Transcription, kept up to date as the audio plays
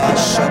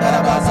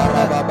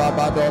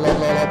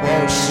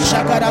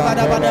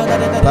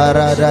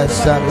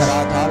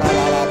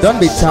Don't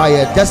be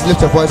tired. Just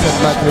lift your voice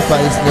and magnify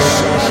His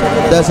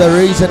name. There's a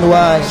reason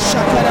why.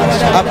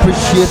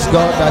 Appreciate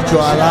God that you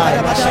are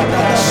alive.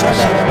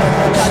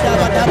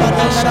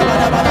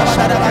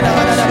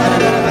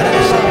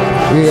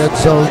 We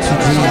exalt you,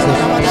 Jesus.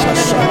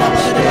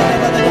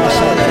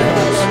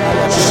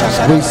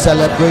 We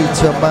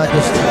celebrate your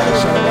majesty.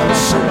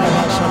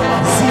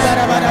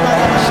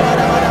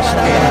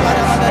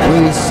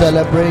 We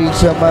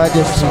celebrate your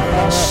majesty.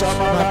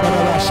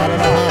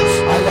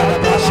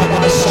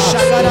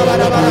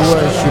 We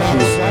worship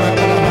you.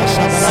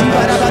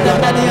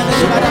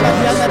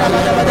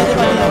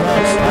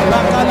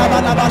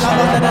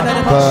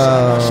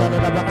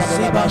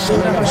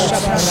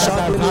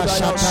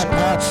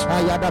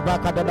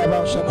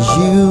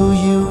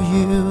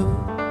 You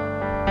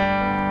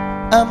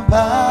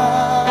Amparasa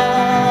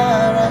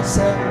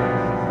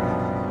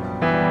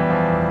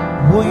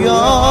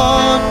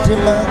Bouillon de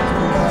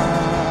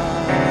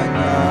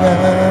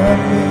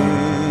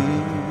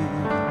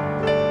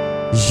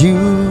You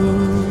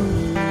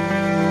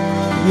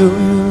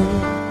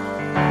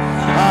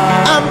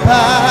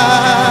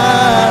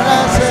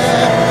Amparasa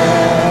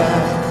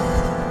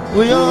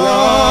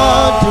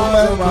Bouillon de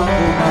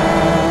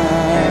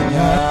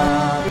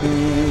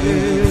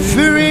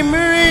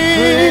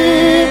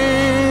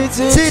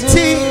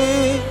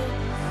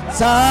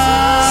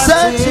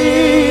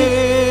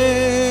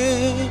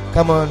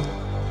Come on.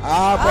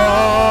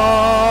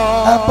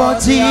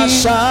 Aboti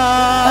Asha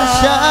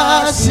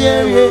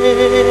Sere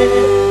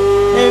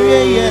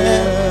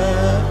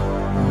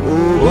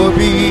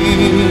Obi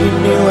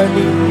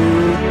Niwani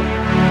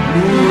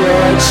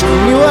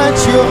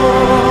Niwacho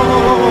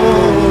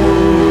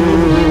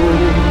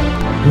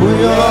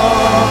Uyo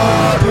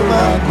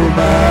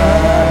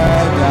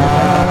Tumakumanya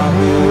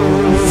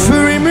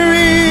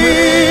Furimiri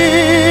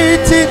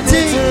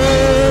Titi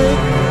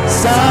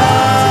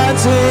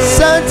Santi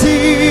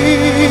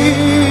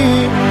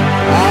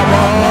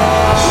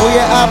We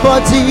are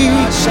Aboti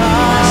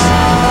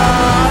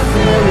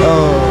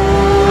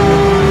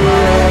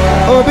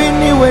Obi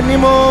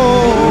Niwenimo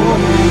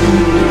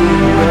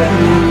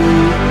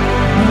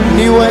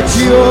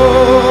Niwachio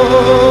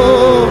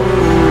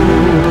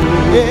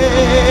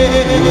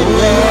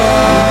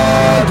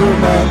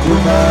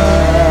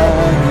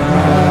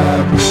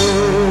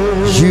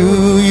You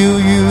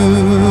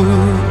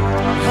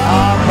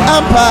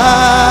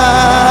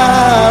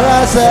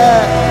Amparasa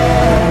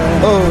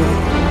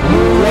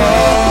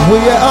We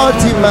are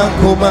ultima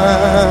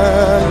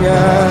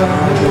kumanya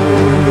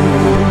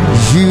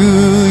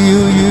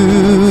You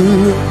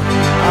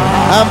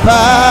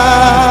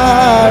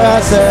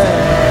Amparasa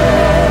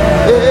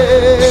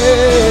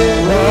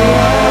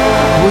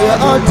We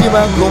are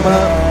ultima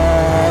kumanya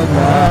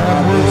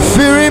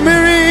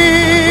Firimiri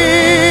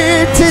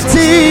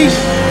Titi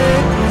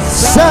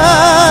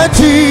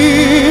Sati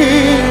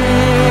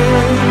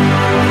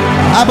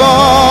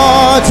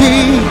Aboti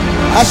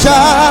Asha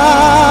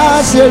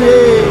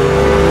Sere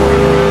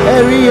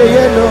Eri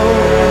yeno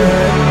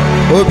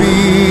Obi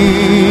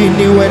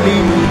Niwani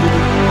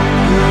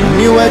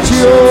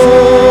Niwachio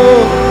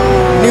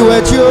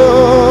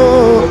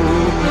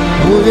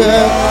Uya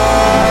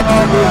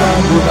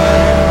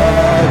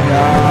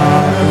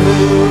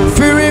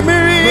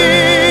Firimiri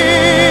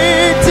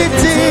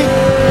Titi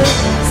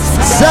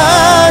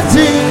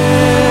Santi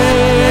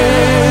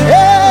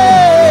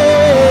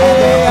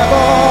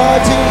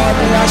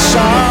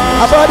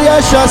Abadi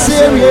Asha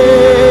Sere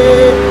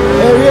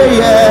Eri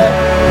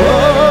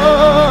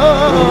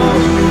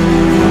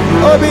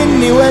Obi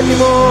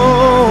Niwenimo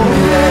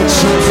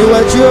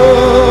Niwacho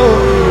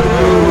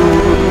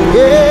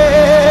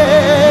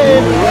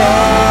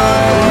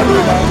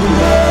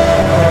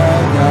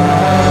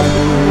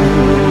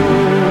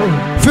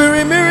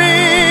Firimiri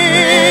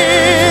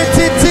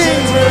Titi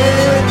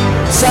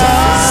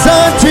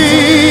Santi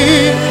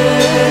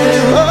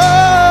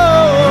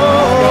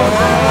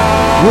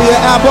We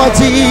are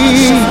Aboti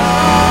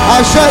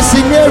Asha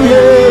Sere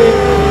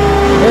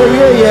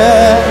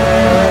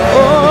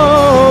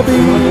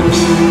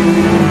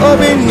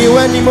Obi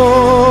Niwenimo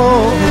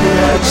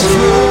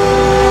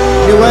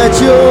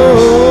Niwacho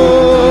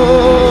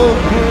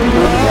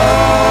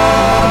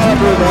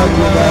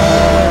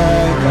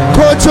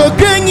Kocho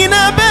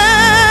Gengina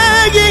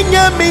Begi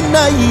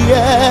Nyamina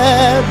Ye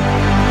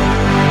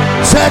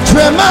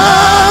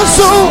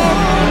Tetremasu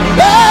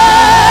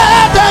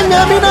Beda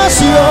Nyamina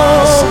Sio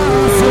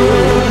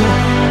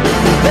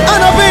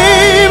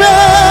Anabibe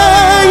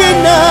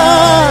Yina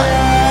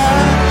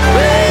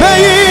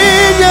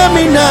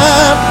Mina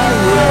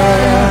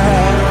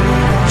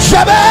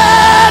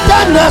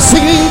Shabbat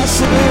Nasi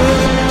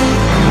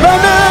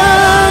Bana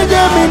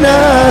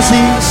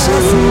Jaminasi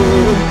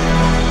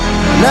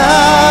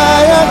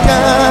Nayaka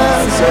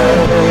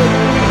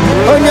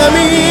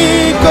Onyami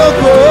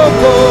Koko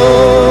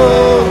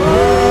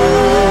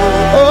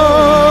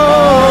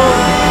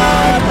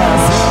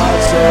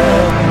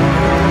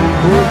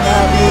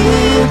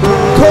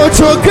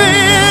Kocho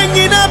King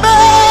in a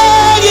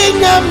bag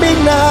in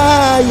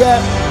Yaminaya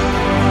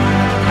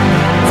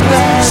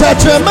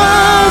such a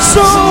man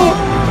so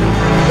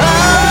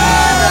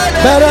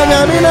better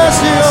than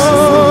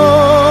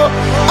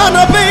and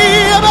a baby.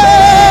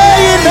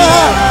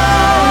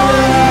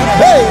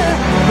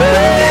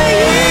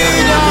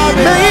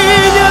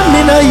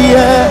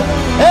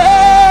 Hey,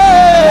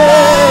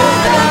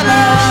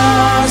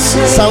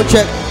 sound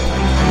check.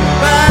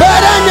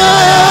 Better than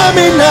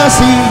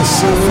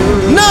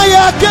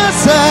Naya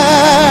Kasa.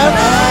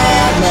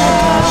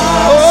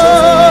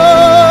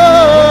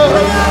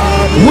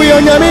 We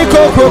on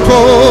Yamiko Kroko.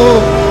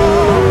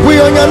 We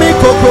on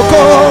Yamiko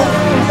Kroko.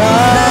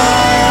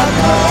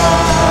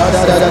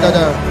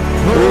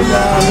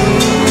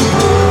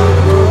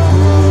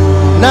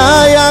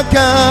 Naya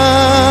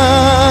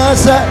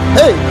Kasa.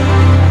 Hey.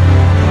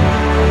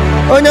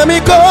 On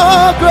Yamiko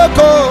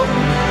Kroko.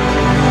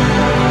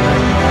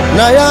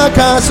 Naya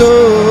Kaso.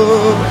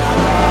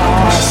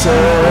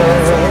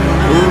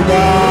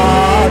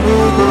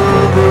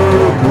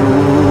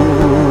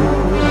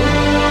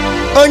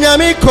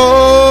 Onyamiko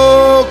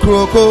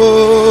Kroko.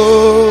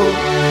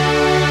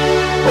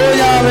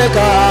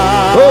 Onyamika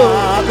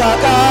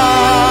Kaka.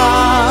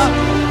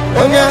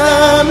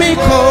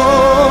 Onyamiko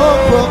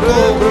Kroko.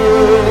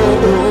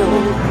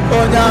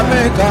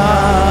 Onyamika.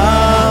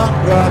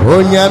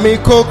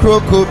 Onyamiko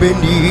Kroko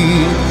Bendi.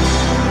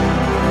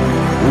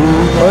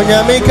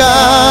 Onyamika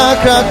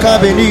Kraka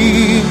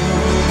Bendi.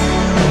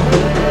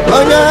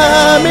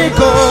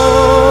 Onyamiko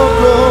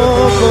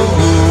Kroko.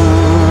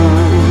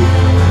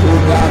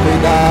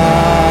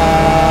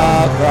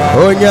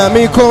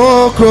 Onyamiko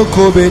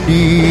Kroko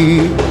Bendi.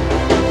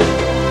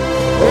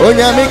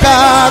 Onyamika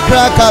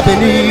Kraka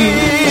Bendi.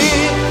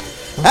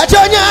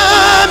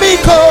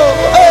 Onyamiko.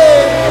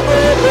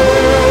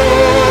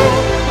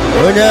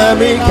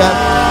 Onyamika.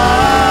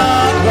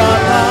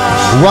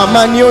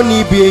 Wamanyoni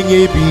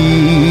bienyebi.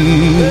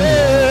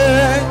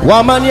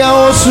 Wamanya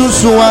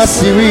osusu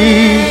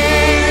asiri.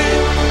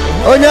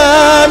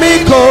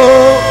 Onyamiko.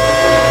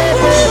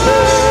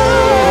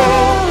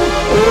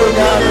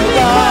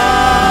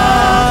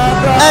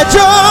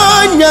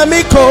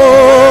 Onyamiko.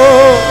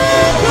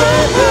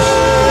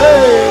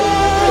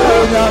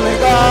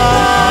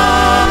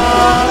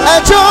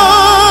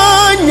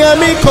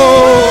 Onyamiko.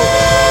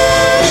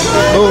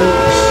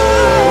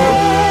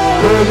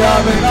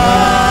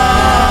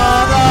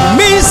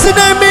 Miss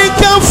the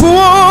Minkafu.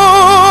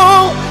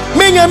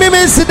 Mingami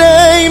Miss the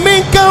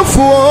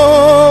Minkafu.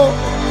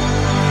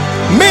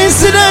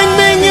 Miss the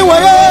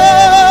Mingiwaya.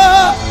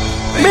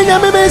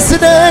 Mingami Miss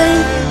the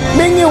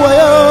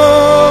Mingiwaya.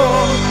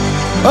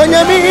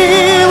 Onyami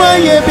wa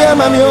ye bia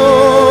mamio.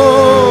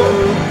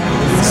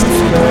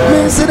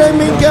 Miss the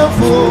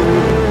Minkafu.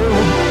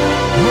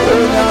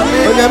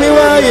 Onyami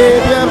wa ye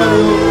bia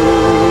mamio.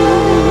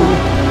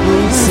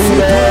 Miss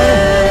the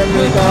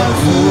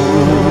Minkafu.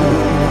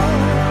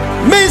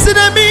 Miss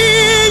the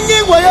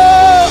Mingiwaya.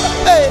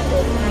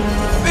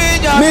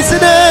 Miss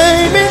the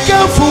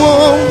Minkafu.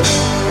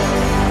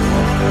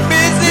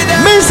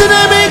 Miss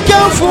the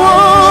Minkafu.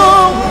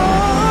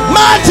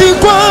 Mati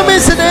kwa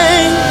Miss the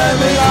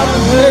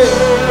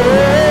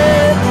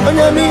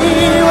Onyami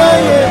wa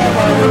ye.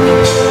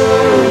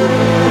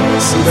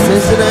 Miss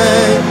the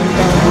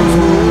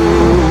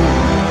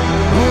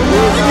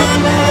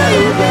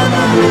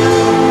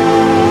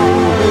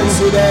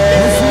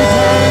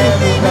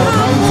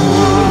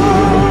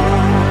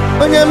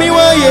Onyami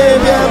wa ye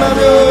bia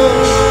mamio.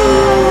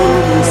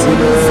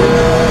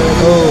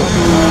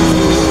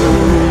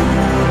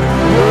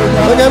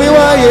 Onyami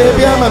wa ye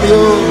bia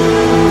mamio.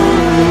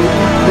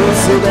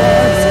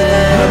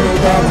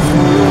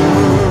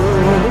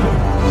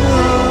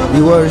 We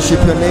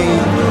worship your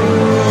name.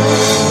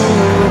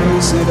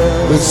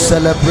 We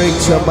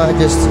celebrate your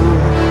majesty.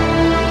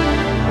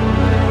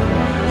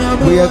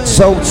 We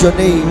exalt your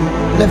name.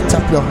 Lift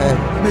up your hand.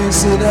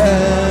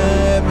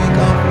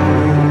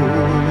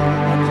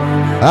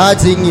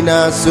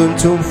 Adingina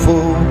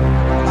suntumfo.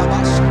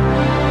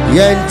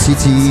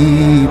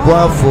 Yentiti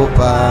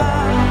boafopa.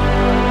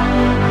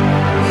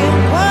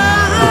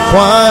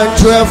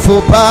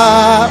 Quantrefopa.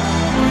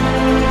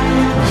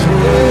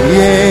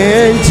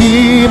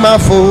 Yenti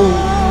mafo.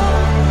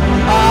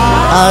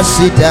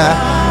 Asida.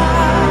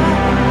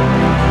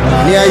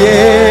 Niaye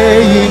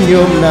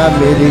yinyom na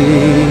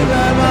meri.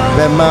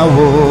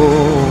 Bemawo.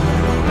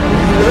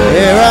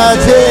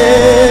 Erate.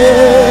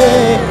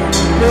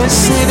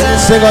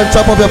 Sing on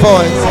top of your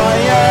voice.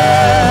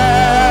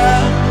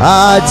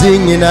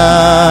 Adingina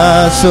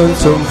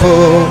suntumfo.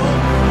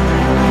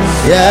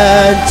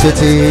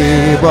 Yentiti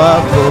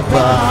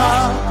boafopa.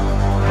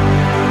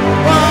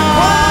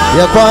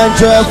 Ya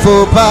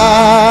quantrefopa.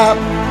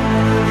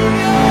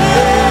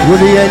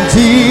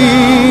 Yenti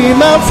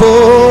mafo.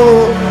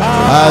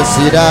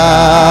 Asida.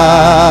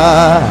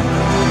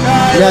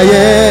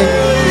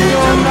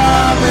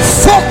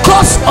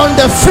 Focus on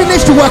the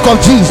finished work of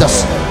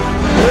Jesus.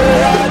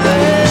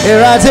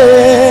 Erate.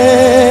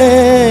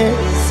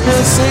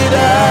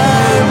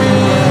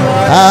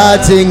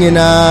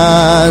 Atingina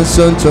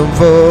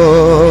suntumfo.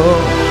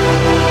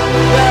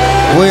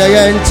 We are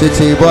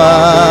entity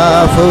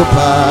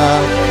boafopa.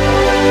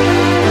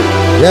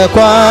 ye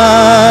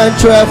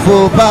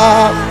kwantrefo ba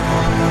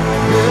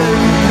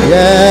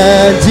ye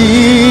di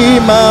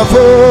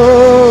mafo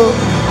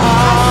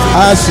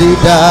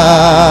asida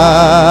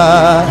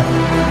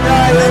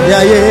ya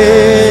ye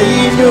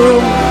inu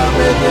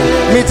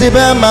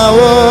mitibe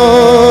mawo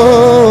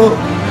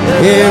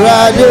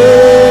irade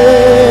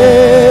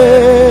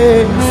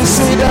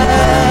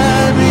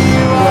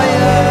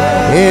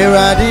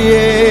irade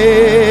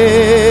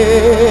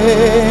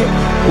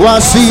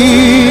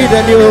wasida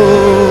yo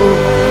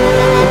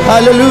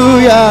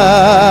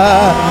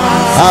hallelujah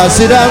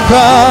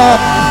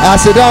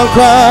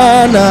asidankra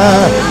na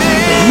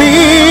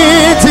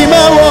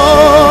mitimawo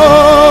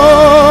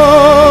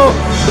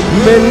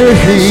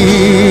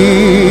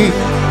menehi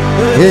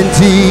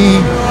enti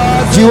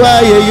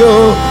jiwaye yo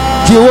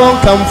jiwon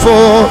kamfo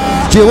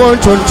jiwon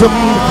chonchom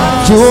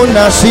jiwon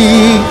nasi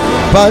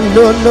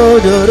pandono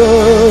doro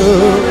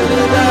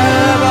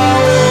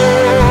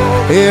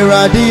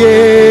eradie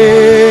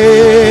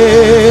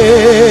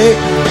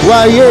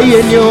waye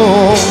yenyo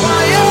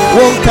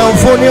won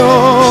kamfo nyo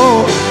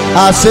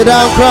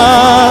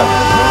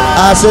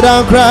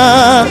asidankra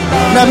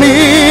na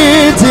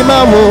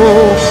mitimawo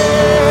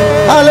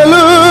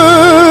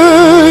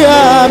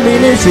hallelujah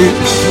ministry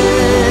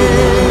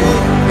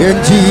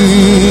enti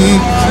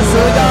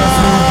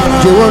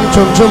jewon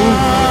chomchom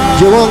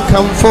jewon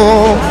kamfo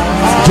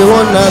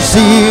jewon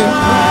nasi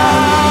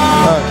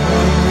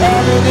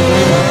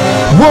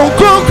won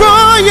koko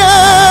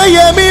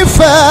ye mi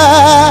fa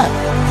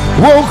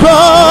won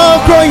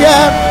koko ye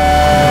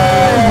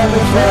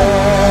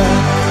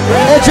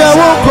eja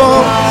won ko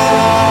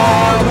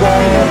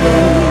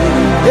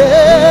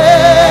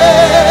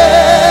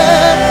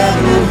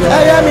I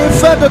am in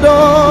Fedodo.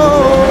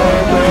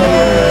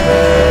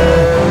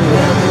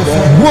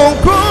 Won't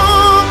go,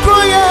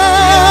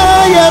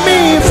 yeah, I am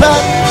in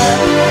Fed.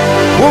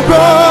 Won't go,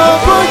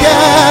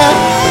 yeah,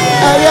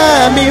 I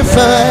am in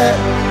Fed.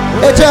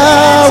 It's a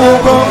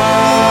won't go,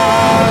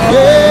 yeah.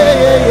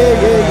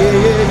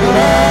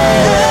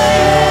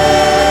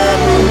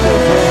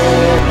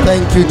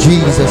 Thank you,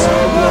 Jesus.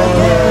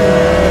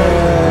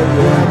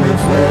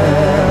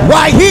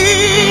 Why he,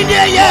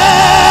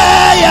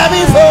 yeah, I'm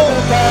in Fed.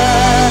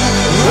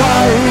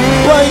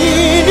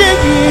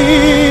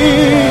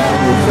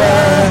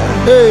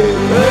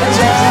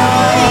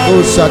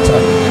 Oh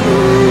Satan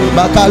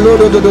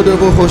Bakalodo do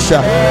Hosha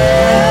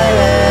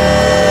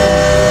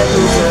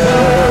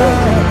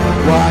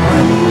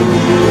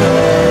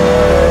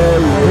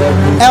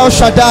El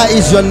Shaddai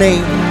is your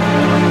name,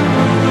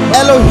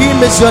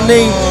 Elohim is your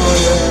name.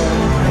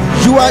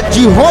 You are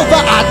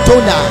Jehovah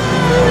Adonai,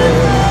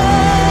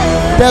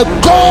 the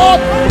God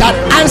that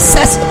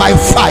answers by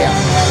fire.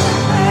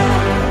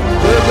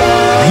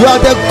 You are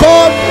the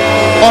God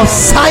of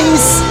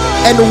signs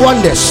and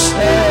wonders.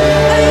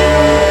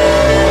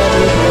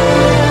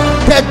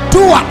 The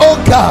doer, oh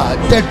God,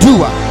 the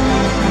doer.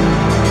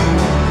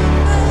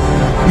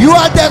 You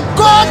are the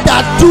God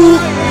that do,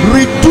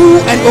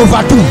 redo, and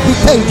overdo. We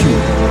thank you.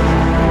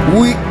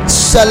 We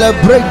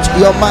celebrate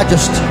your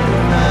majesty.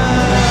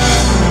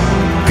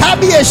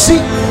 Kabiyesi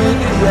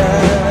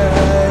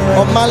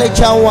Omale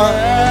Chawa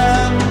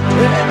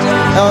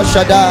El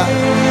Shaddai,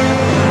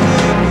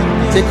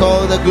 take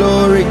all the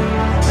glory,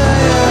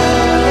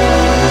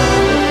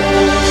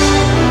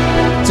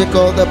 take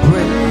all the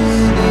praise.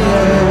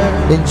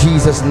 In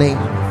Jesus' name,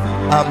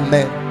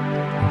 amen.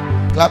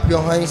 Clap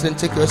your hands and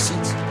take your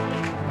seats.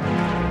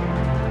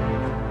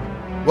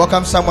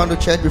 Welcome someone to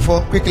church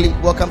before. Quickly,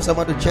 welcome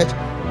someone to church.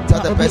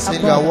 Tell the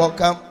person you are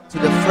welcome to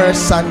the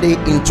first Sunday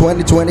in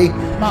 2020.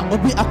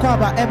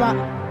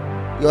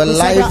 Your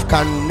life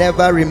can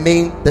never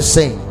remain the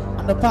same.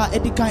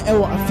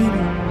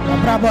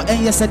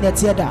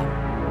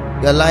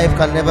 Your life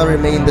can never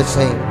remain the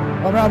same.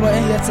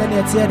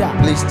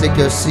 Please take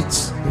your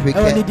seats if we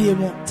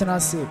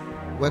can.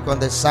 Work on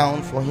the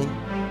sound for him.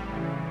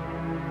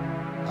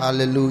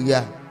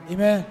 Hallelujah.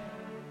 Amen.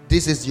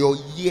 This is your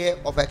year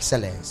of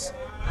excellence.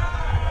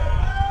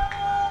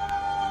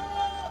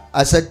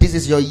 I said this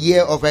is your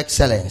year of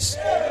excellence.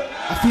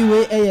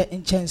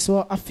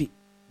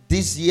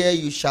 This year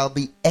you shall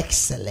be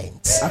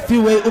excellent.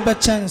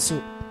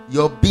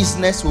 Your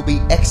business will be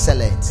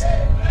excellent.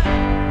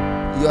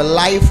 Your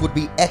life would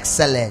be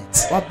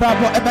excellent.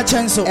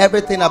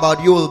 Everything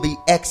about you will be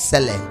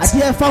excellent. Say,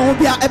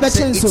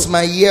 it's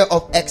my year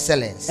of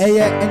excellence. Are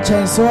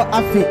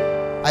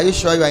you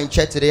sure you are in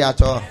church today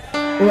at all?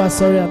 Oh,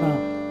 sorry,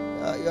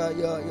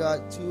 you are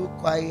too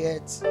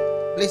quiet.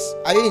 Please,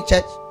 are you in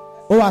church?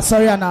 Oh,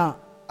 sorry, Anna.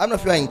 I don't know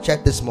if you are in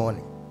church this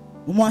morning.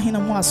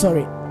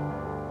 Sorry.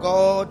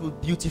 God will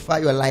beautify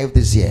your life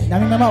this year.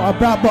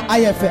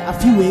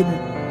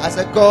 I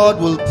said,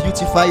 God will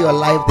beautify your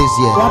life this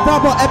year.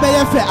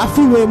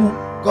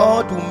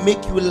 God will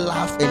make you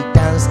laugh and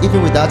dance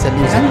even without a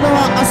music.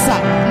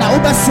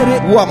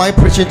 Who am I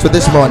preaching to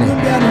this morning?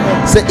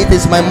 Say, it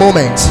is my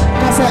moment.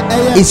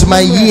 It's my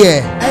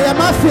year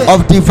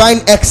of divine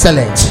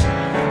excellence.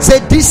 Say,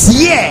 this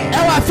year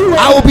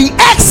I will be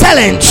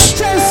excellent.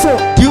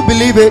 Do you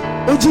believe it?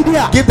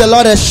 Give the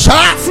Lord a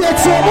shout.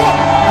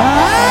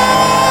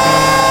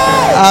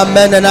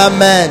 Amen and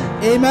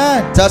amen.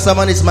 Amen. Tell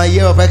someone it's my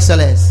year of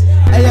excellence.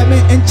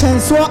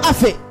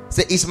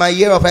 Say it's my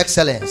year of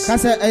excellence.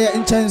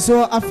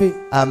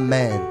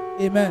 Amen.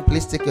 Amen.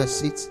 Please take your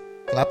seats.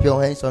 Clap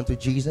your hands unto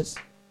Jesus.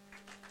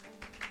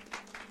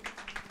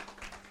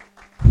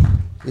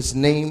 His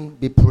name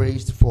be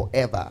praised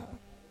forever.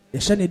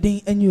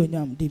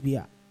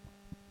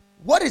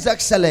 What is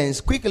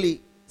excellence?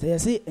 Quickly.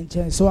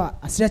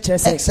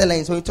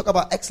 Excellence. When you talk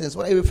about excellence,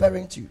 what are you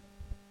referring to?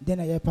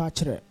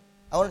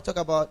 I want to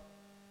talk about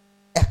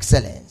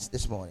excellence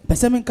this morning. We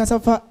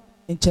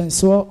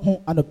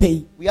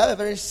have a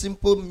very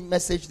simple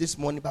message this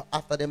morning, but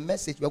after the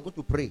message, we are going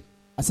to pray.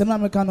 Don't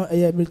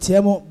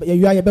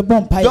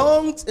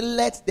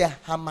let the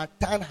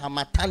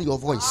hamatan your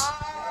voice.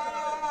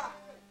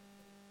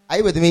 Are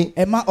you with me?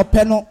 No.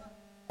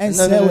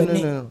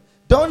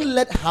 Don't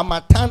let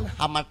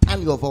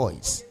hamatan your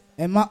voice.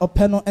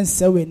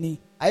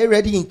 Are you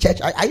ready in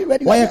church? Are you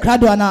ready?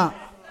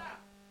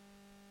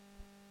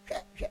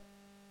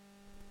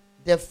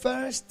 The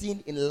first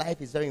thing in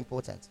life is very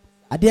important.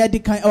 How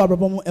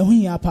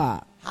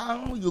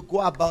you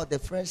go about the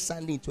first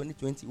Sunday in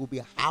 2020 will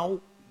be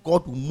how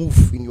God will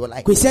move in your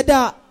life. I'm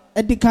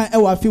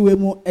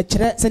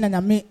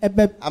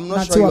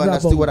not sure you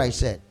understood what I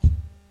said.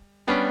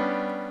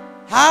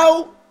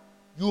 How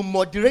you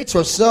moderate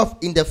yourself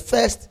in the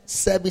first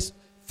service,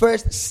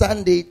 first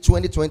Sunday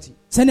 2020,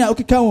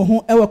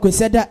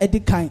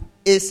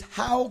 is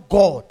how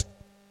God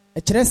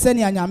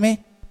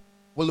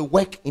will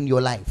work in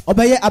your life. So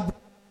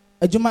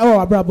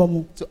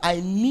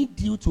I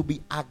need you to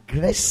be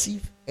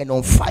aggressive and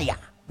on fire.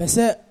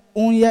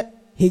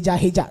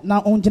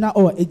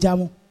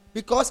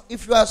 Because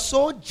if you are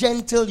so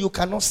gentle, you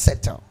cannot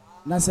settle.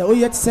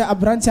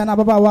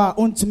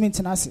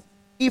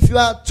 If you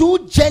are too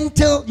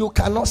gentle, you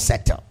cannot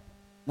settle.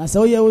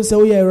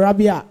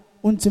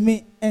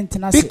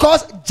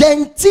 Because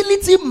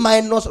gentility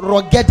minus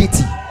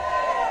ruggedity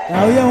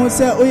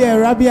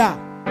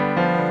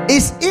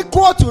is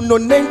equal to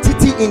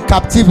nonentity in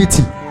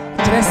captivity.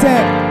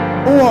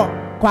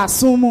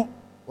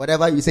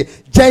 Whatever you say,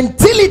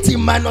 gentility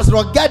minus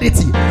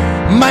ruggedity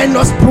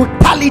minus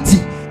brutality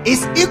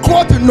is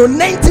equal to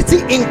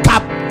nonentity in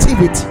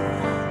captivity.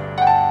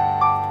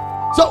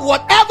 So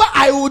whatever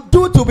I will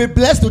do to be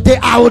blessed today,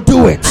 I will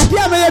do it.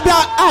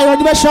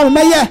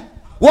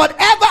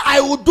 Whatever I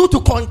will do to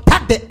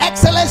contact the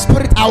excellent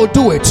spirit, I will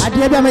do it. If I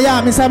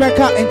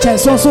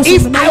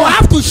will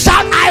have to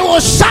shout, I will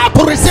shout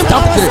to receive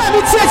something today.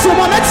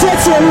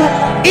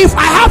 If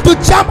I have to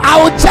jump, I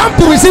will jump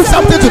to receive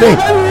something today.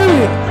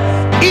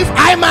 If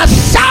I must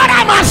shout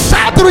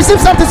to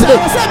receive something today.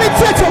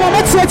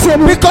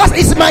 Because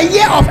it's my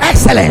year of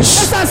excellence.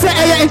 Say,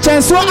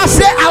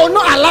 I will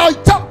not allow you.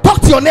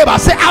 Talk to your neighbor.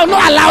 Say, I will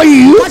not allow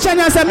you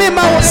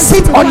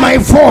sit on my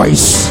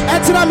voice.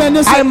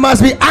 I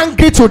must be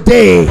angry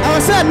today.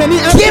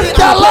 Give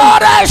the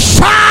Lord a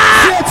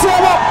shout.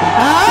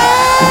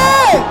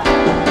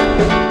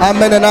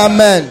 Amen and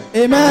amen.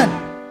 Amen.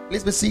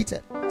 Please be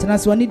seated.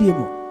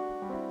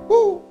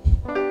 Woo.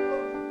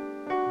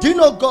 Do you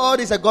know God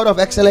is a God of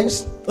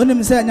excellence? Yeah,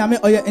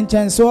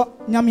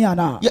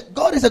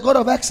 God is a God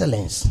of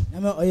excellence.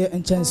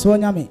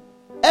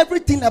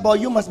 Everything about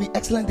you must be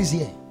excellent this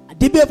year.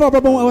 Your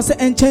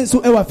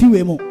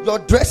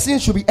dressing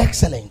should be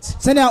excellent.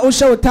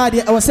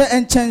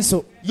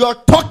 Your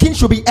talking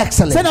should be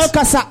excellent. No.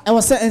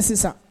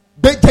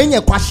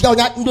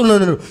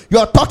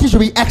 Your talking should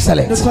be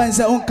excellent.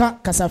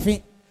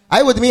 Are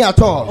you with me at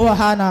all?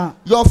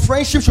 Your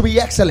friendship should be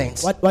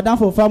excellent.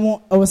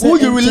 Who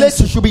you relate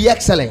to should be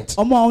excellent.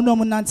 You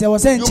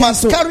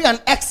must carry an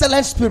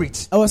excellent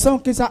spirit.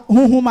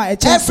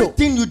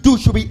 Everything you do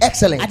should be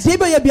excellent.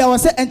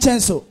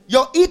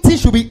 Your eating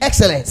should be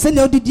excellent. I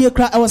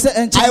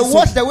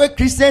watch the way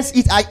Christians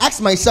eat. I ask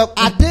myself,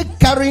 are they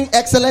carrying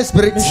excellent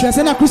spirit?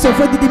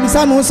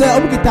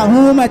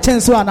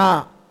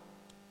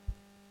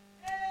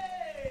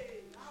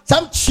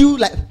 Some chew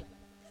like...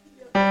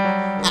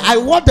 I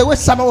watched the way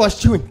someone was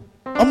chewing.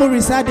 What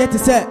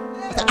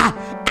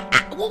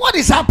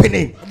is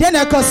happening?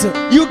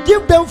 You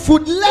give them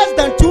food less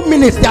than 2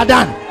 minutes, they are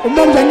done.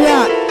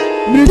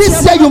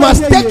 This year you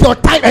must take your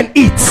time and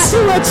eat.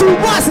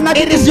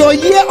 It is your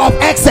year of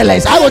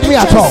excellence. Are you with me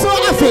at all?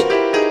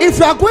 If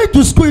you are going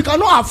to school, you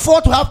cannot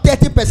afford to have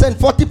 30%,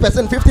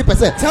 40%,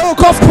 50%.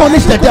 God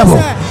punish the devil.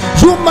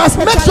 You must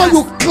make sure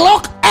you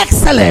clock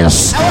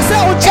excellence.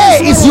 A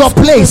is your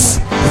place.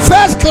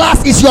 First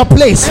class is your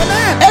place.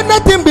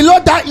 Anything below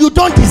that, you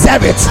don't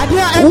deserve it.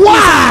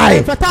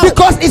 Why?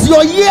 Because it's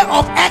your year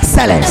of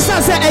excellence.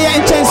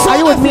 Are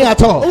you with me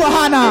at all?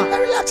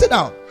 Relax it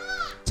down.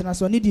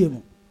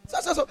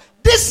 So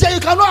this year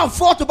you cannot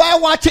afford to buy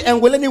watch and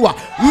will anywhere.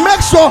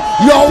 Make sure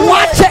your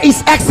watch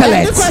is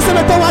excellent. You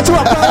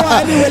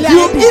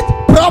eat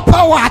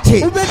proper watch.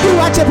 When you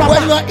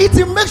are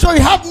eating, make sure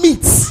you have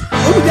meats.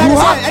 You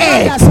have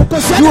eggs.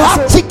 You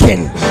have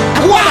chicken.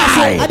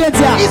 Why?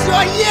 It's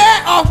your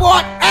year of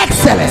what?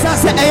 excellence.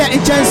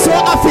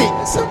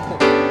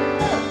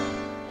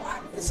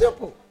 It's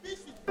simple.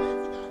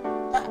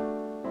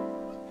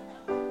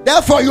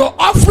 Therefore, your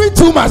offering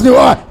too must be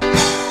what?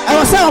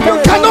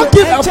 You cannot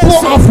give a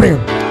poor offering.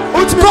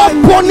 God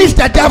punish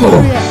the devil.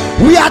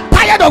 We are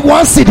tired of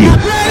one city.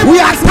 We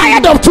are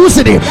tired of two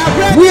cities.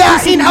 We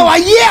are in our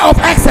year of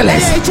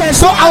excellence.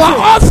 So our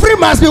offering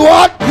must be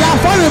what?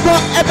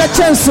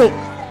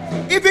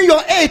 Even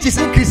your age is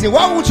increasing.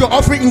 Why would your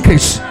offering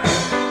increase?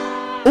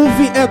 So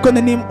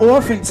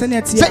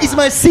it's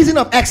my season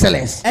of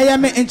excellence. Yeah.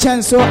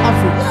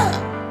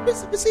 Be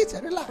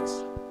seated,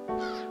 relax.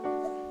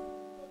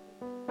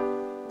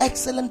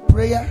 Excellent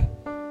prayer,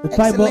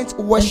 excellent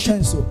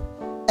worship,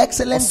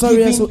 excellent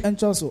giving,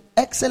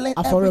 excellent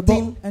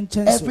everything.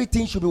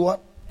 Everything should be what?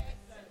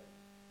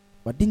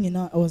 You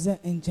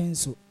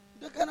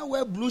cannot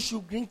wear blue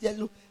shoe, green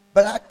yellow,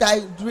 black tie,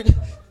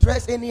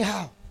 dress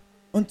anyhow.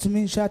 And to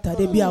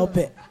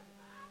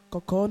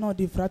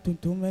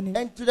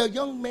the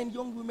young men,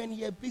 young women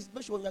here, please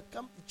make sure when you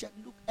come to church,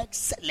 look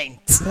excellent.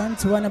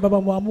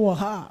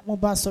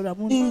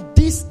 In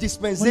this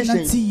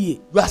dispensation,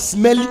 you are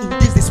smelling in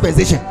this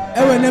dispensation.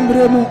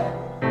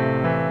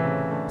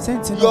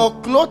 Your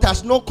clothes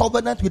has no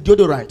covenant with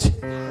deodorant.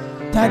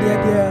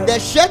 The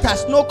shirt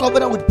has no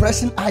covenant with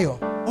pressing iron.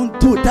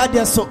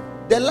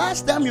 The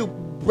last time you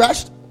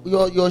brushed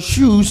your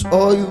shoes,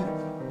 or you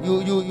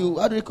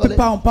how do you call it?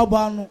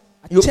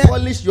 You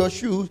polished your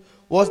shoes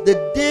was the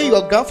day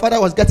your grandfather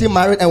was getting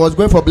married and was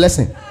going for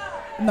blessing.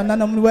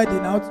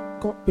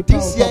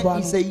 This year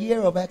is a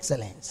year of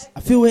excellence.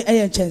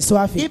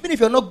 Even if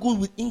you're not good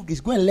with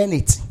English, go and learn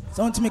it.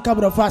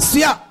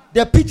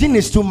 The pidgin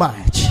is too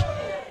much.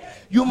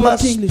 You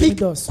must speak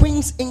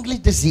Queen's English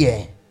this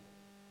year.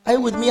 Are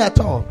you with me at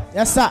all?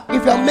 Yes, sir.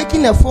 If you are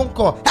making a phone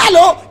call,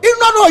 hello, you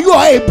don't know you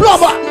are a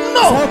plumber.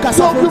 No,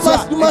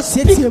 you must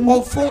speak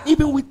on phone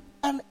even with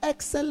an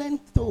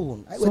excellent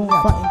tone. Can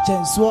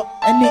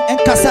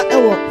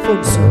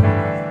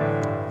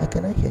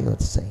I hear you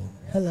saying?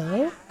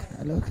 Hello.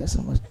 Hello, okay,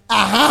 so much.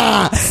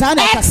 Aha!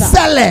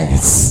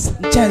 Excellence.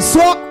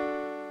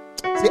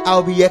 Say,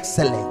 I'll be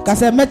excellent. I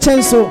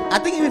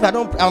think even if I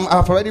don't,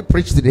 I've already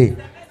preached today.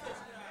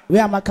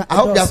 I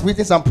hope you have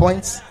written some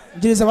points.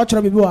 You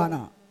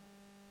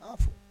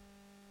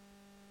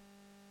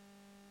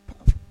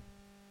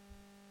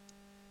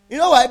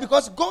know why?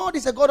 Because God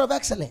is a God of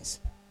excellence.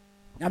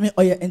 God,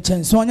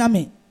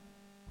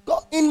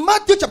 in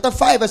Matthew chapter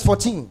 5 verse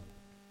 14.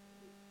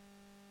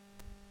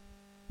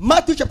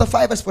 Matthew chapter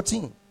 5 verse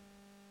 14.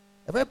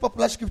 A very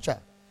popular scripture.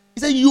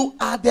 He said, you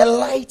are the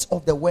light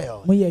of the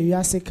world. You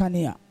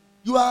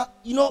are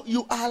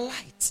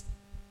light.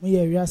 He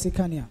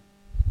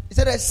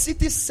said, a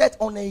city set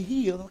on a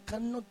hill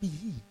cannot be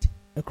hid.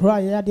 You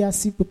are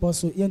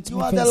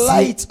the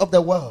light of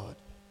the world.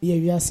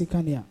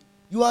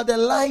 You are the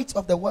light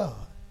of the world.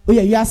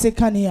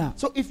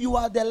 So if you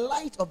are the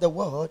light of the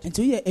world,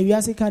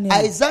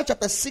 Isaiah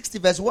chapter 60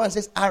 verse 1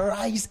 says,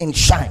 arise and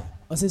shine.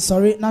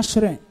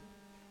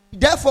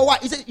 Therefore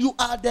what? He said, you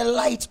are the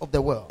light of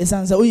the world.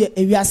 So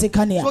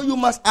you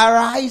must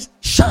arise,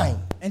 shine.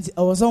 He said,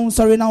 for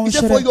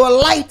your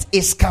light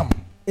is come,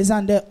 and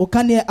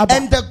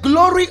the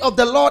glory of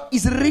the Lord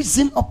is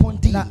risen upon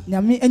thee.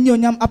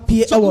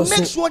 So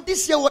make sure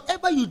this year,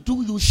 whatever you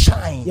do, you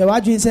shine.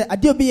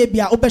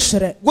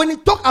 When you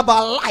talk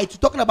about light, you're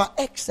talking about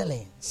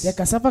excellence.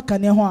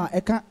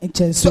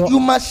 So you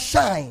must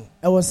shine.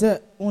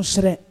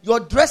 Your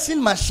dressing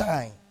must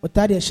shine. Your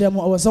talking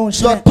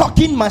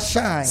must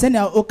shine.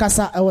 Your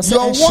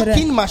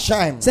walking must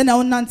shine.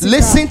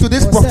 Listen to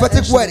this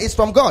prophetic word. It's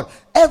from God.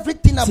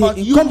 Everything about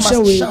you must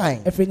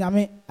shine.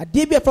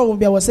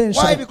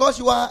 Why? Because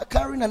you are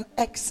carrying an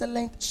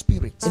excellent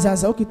spirit. This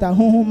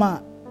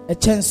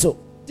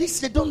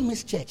year, don't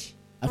miss church.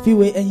 Last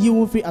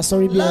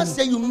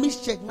year you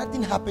missed church,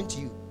 nothing happened to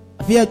you.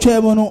 Last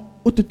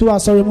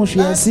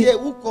year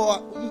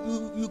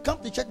you come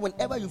to church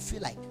whenever you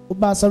feel like.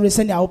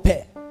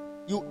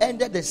 You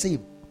ended the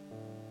same.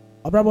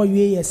 But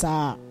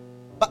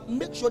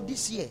make sure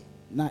this year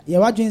my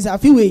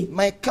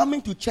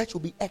coming to church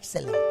will be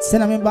excellent.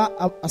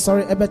 I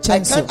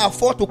can't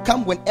afford to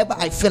come whenever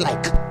I feel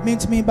like.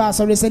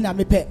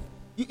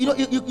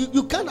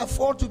 You can't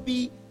afford to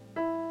be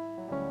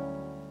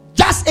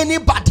just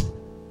anybody.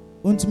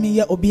 You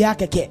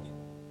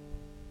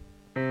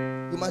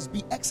must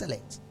be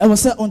excellent.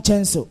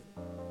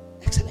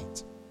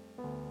 Excellent.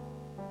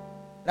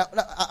 Now,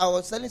 I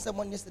was telling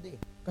someone yesterday,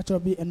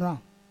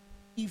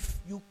 if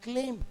you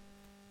claim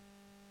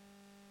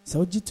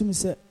to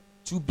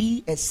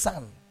be a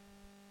son,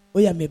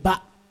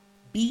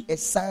 be a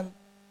son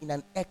in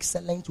an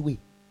excellent way.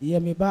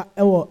 If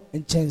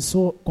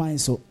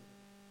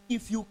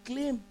you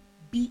claim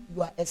you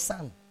are a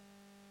son,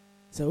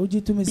 be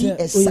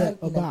a son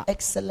in an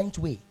excellent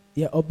way.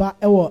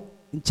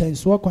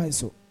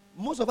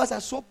 Most of us are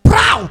so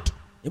proud,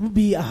 but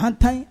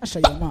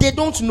they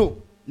don't know.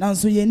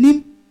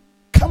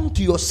 Come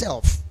to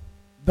yourself.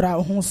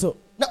 Now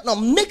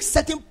make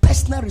certain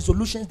personal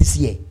resolutions this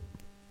year.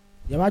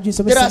 There are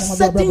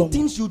certain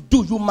things you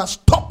do, you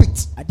must stop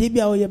it. Are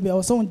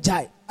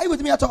you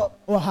with me at all?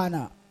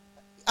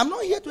 I'm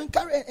not here to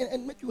encourage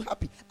and make you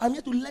happy. I'm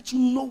here to let you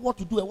know what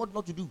to do and what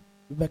not to do.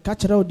 So if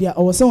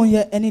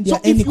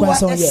you are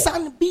a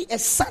son, be a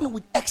son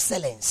with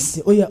excellence.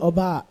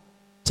 Don't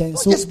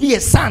just be a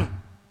son.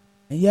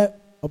 And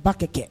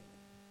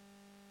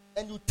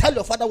you tell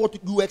your father what to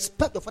do. You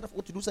expect your father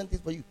to do something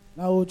for you.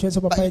 But you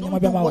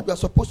don't do what you are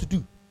supposed to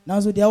do.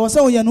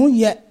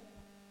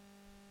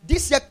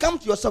 This year, come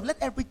to yourself. Let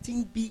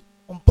everything be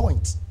on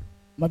point.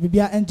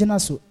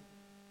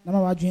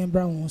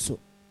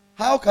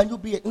 How can you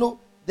be?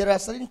 There are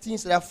certain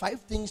things. There are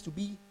 5 things to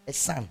be a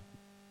son.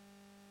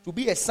 To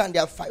be a son,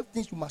 there are 5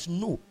 things you must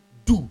know,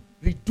 do,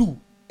 redo,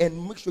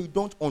 and make sure you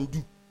don't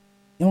undo.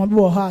 5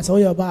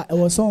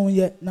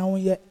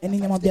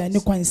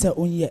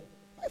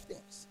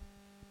 things.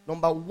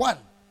 Number 1.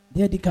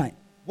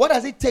 What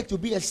does it take to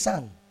be a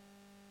son?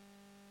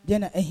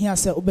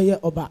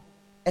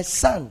 A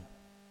son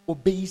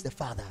obeys the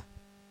father.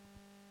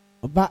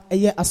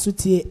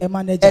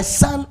 A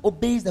son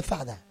obeys the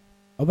father.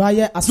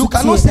 You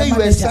cannot say you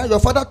are a son, your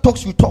father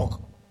talks, you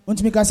talk. He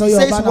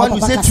says one,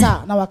 you say 2.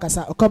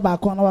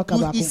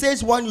 He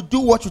says one, you do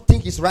what you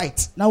think is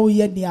right.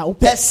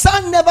 A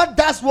son never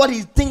does what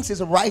he thinks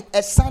is right.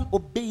 A son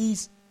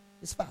obeys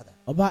his father.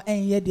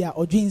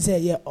 Ephesians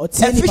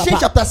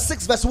chapter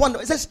 6 verse 1,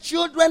 it says,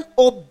 children,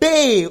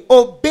 obey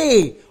your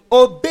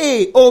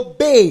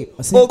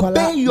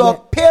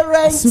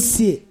parents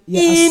in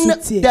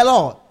the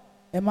Lord.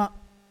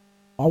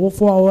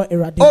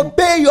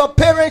 Obey your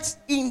parents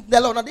in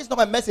the Lord. Now this is not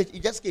my message,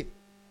 it just came.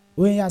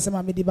 It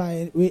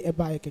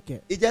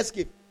just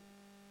came.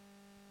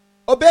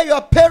 Obey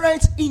your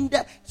parents in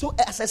the. So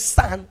as a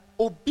son,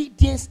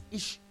 obedience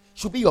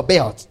should be your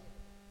belt.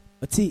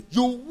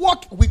 You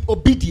walk with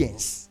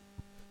obedience.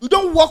 You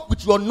don't walk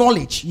with your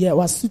knowledge. You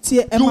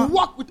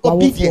walk with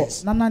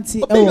obedience.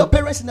 Obey your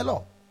parents in the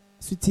Lord.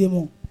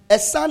 A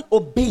son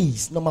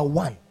obeys, number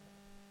 1.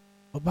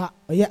 Are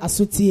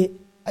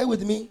you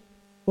with me?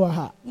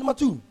 Number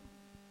 2,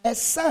 a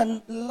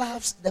son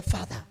loves the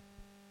father.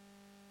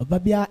 A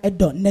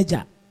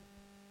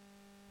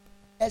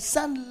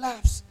son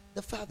loves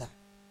the father.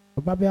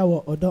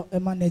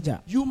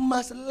 You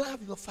must love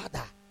your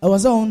father.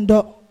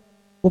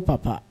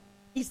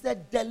 It's a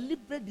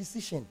deliberate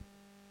decision.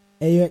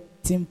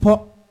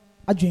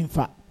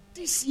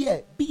 This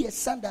year, be a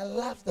son that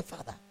loves the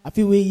father. A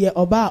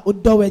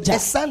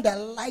son that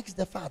likes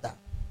the father.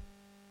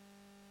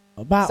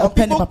 Some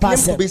people claim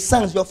to be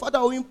sons. Your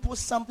father will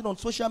post something on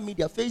social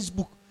media,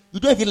 Facebook. You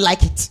don't even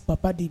like it. Talk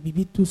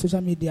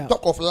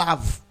of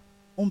love.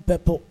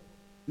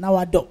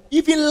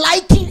 Even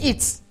liking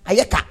it.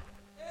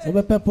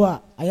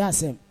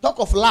 Talk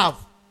of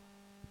love.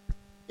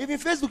 Even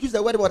Facebook use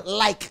the word about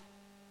like.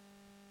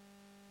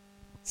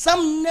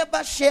 Some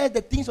never share the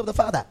things of the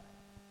father.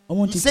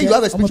 You say you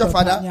have a spiritual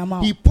father.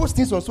 He posts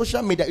things on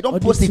social media. You don't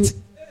post it.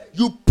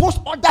 You post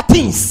other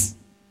things.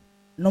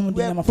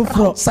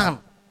 Proud son.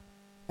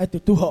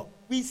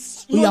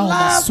 Your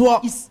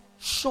love is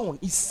shown,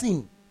 is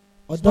seen.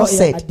 It's not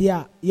said.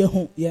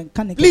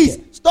 Please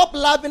stop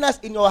loving us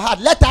in your heart.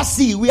 Let us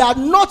see. We are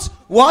not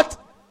what?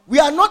 We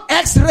are not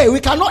X-ray. We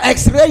cannot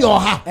X-ray your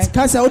heart. If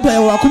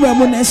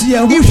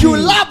you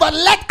love, but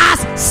let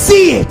us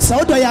see it.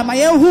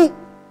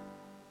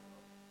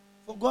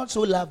 For God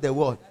so loved the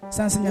world.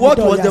 What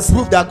was the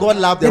proof that God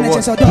loved the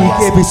world? He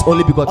gave His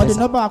only begotten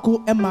Son.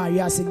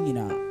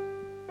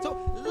 So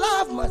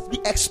love must be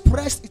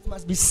expressed. It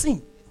must be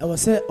seen. You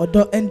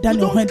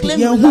don't claim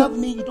you love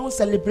me, you don't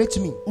celebrate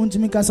me. And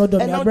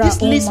now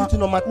this leads you to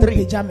number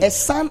 3. A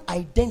son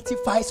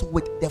identifies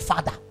with the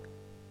father.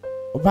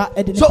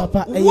 So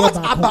what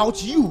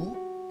about you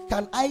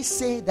can I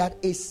say that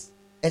is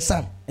a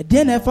son?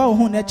 If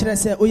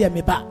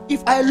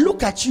I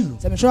look at you,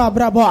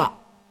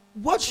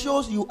 what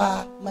shows you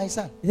are my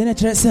son?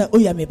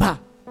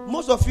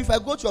 Most of you, if I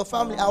go to your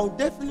family, I will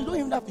definitely don't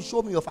even have to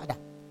show me your father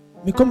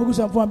or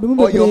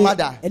your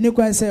mother.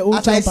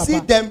 As I see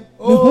them,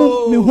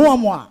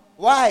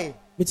 why?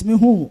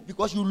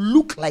 Because you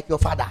look like your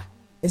father.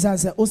 You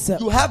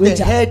have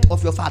the head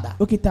of your father.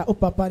 You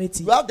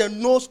have the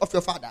nose of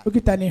your father. You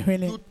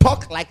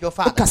talk like your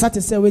father. You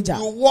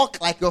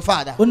walk like your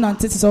father.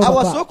 I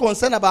was so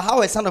concerned about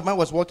how a son of mine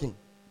was walking.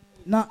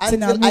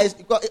 Until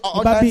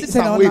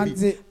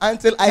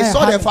I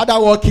saw the father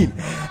walking,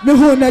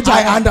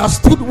 I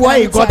understood where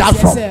he got that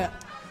from.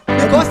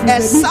 Because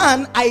a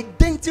son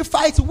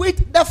identifies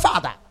with the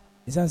father.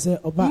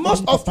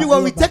 Most of you,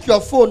 when we take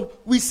your phone,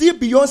 we see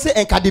Beyonce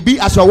and Cardi B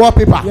as your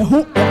wallpaper.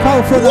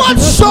 What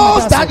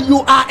shows that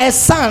you are a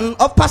son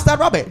of Pastor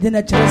Robert?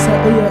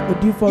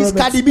 It's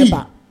Cardi B,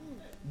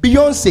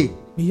 Beyonce.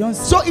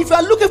 So if you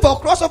are looking for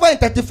crossover in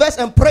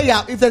 31st and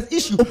prayer, if there's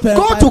issue,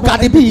 go to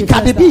Cardi B.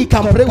 Cardi B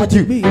can pray with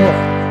you.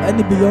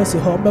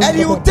 And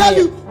he will tell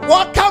you,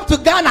 welcome to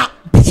Ghana.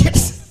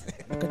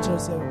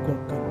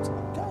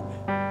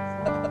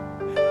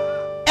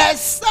 A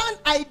son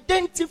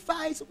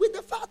identifies with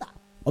the father.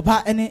 We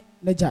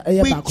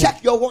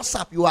check your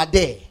WhatsApp, you are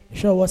there.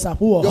 Your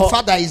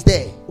father is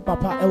there. We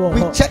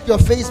check your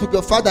Facebook,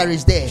 your father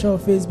is there. We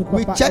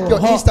check your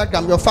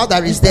Instagram, your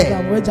father is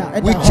there.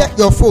 We check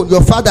your phone,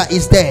 your father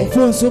is there.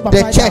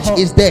 The church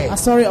is there.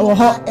 You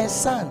are a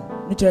son.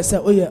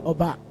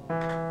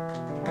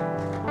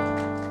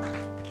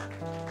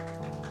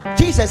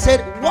 Jesus said,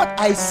 what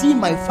I see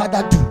my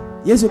father do,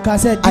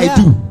 I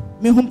do.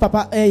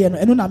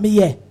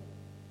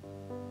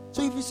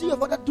 So if you see your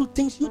father do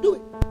things, you do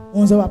it.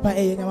 He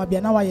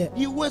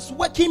was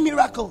working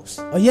miracles.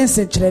 He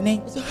said,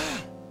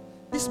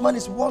 this man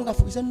is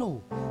wonderful. He said, no,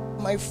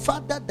 my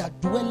father that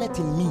dwelleth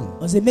in me,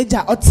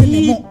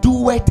 he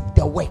doeth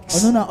the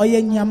works.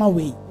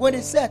 When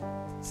he said,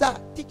 sir,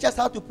 teach us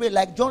how to pray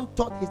like John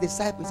taught his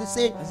disciples. He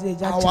said,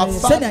 our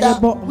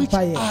Father which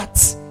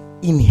art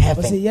in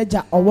heaven.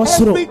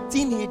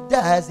 Everything he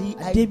does, he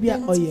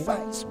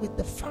identifies with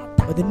the Father.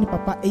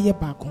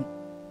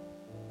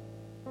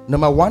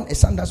 Number one, a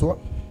son does what?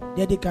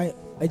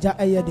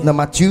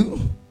 Number two,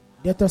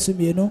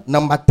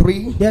 number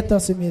three,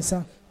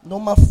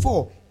 number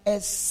four, a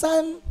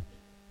son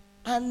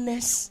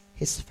honors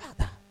his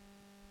father.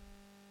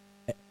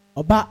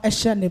 A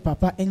son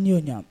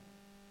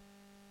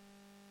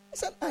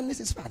honors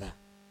his father.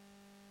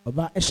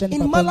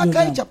 In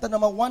Malachi chapter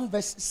number 1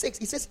 verse 6,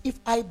 it says, if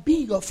I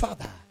be your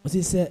father,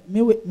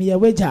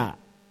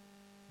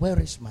 where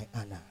is my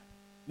honor?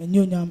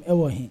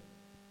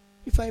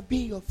 If I be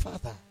your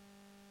father,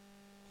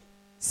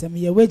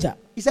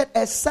 he said,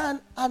 a son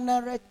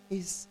honoreth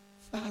his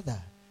father,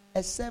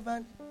 a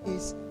servant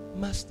his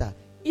master.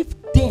 If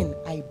then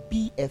I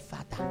be a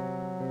father,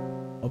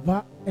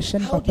 how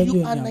do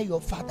you honor your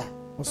father?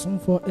 It's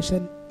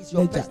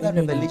your personal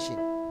revelation.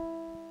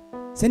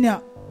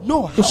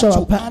 Know how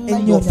to honor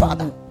your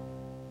father.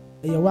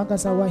 And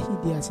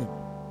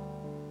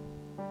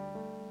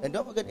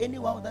don't forget,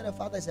 anyone without a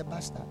father is a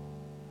bastard.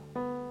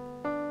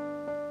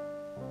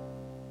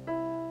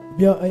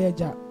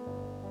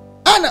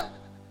 Honor.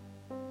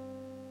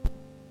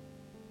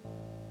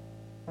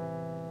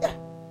 Yeah.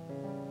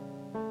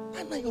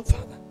 Honor your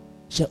father.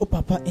 The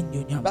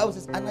Bible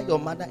says, honor your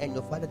mother and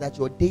your father, that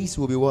your days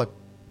will be what?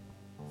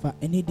 He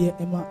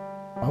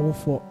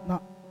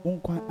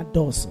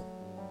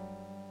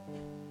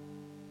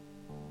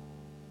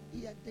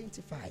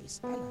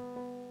identifies. Honor.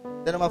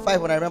 Then number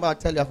 5, when I remember, I'll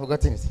tell you, I've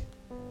forgotten it.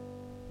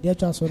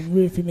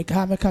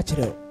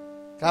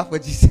 Clap for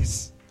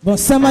Jesus. Number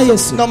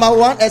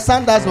 1, a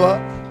son does what?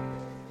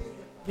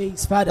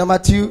 His father. Number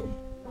 2,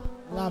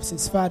 loves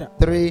his father.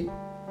 3,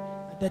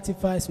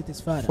 identifies with his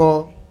father.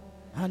 4,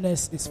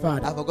 honors his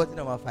father. I've forgotten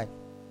number 5.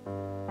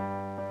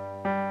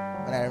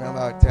 When I remember,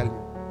 I'll tell you.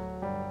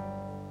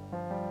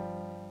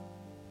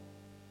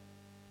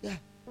 Yeah.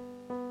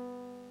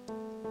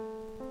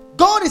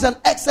 God is an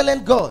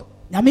excellent God.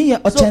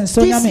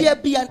 So this year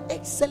be an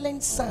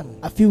excellent son.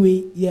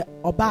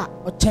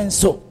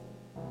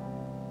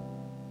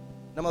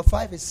 Number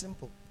 5 is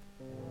simple.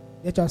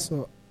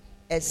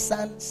 A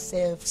son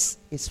serves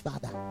his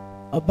father.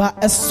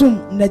 A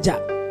son serves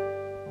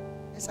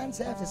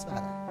his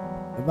father.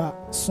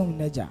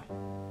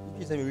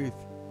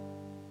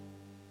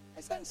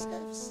 A son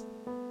serves.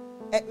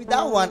 With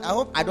that one, I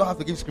hope I don't have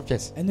to give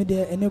scriptures. A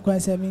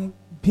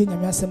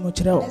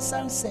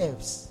son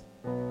serves.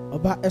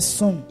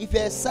 If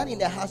you're a son in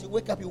the house, you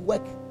wake up, you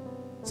work.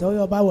 They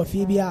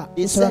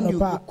send you,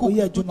 you cook,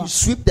 you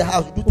sweep the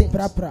house, you do things.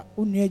 Most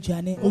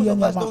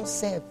of us don't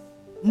serve.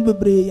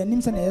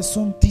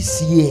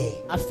 This year,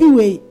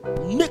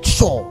 make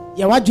sure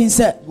you are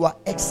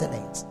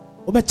excellent.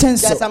 There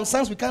are some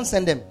sons we can't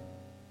send them.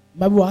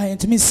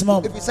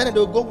 If you send them,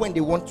 they'll go when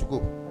they want to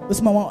go.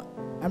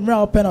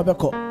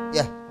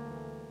 Yeah.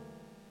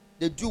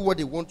 They do what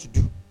they want to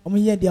do.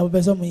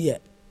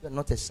 You're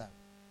not a son.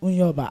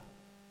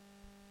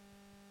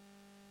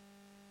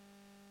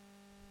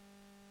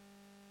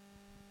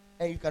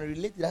 And you can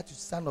relate that to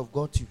Son of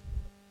God too.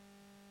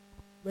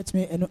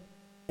 Whatever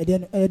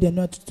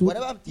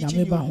I'm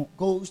teaching you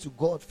goes to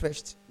God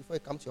first before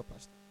it comes to your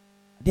pastor.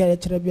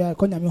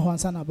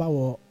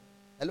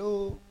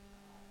 Hello?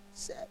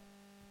 Sir.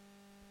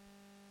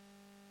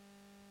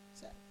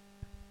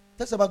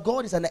 Talks about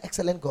God is an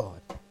excellent God.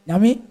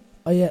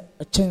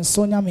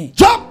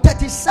 Job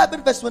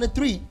 37 verse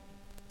 23.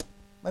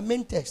 My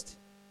main text.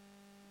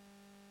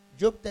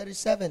 Job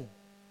 37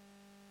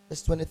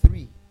 verse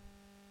 23.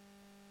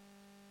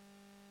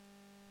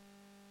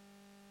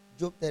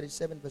 Job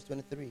 37 verse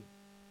 23.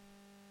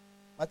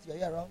 Matthew, are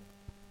you around?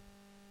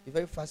 Be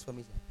very fast for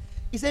me.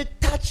 He said,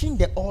 touching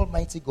the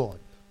Almighty God,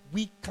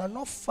 we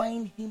cannot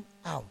find him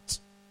out.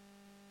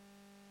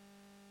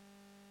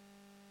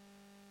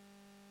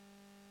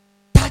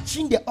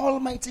 Touching the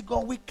Almighty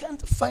God, we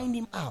can't find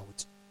him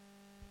out.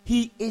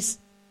 He is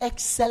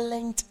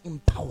excellent in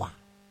power.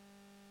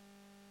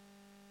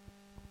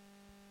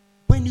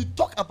 When you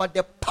talk about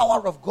the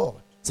power of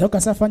God,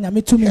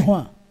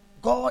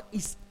 God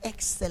is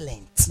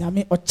excellent. Can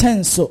you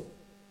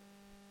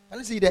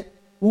see that?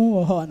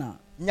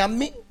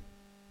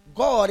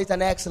 God is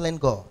an excellent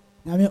God.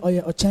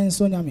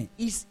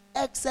 He's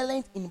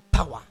excellent in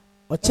power,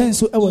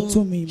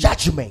 in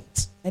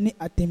judgment, and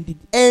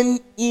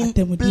in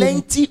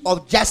plenty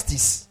of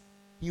justice.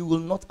 He will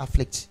not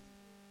afflict.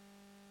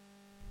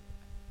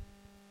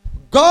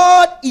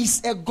 God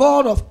is a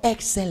God of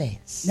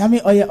excellence.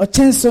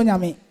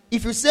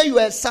 If you say you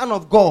are a son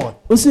of God,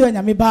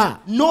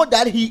 know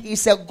that He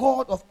is a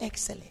God of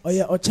excellence. Are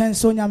you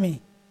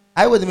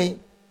with me?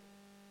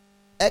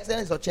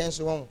 Excellence or chance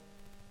one?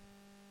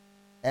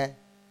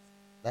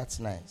 That's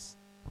nice.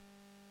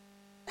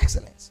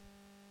 Excellence.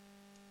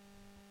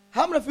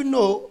 How many of you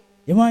know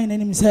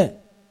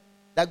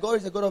that God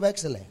is a God of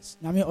excellence?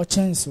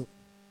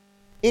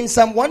 In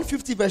Psalm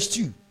 150 verse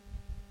 2.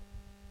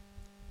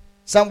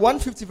 Psalm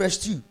 150 verse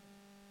 2.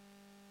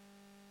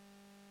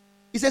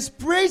 It says,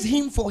 praise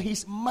Him for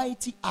His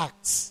mighty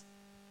acts.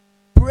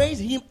 Praise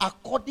Him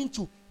according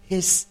to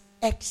His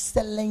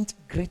excellent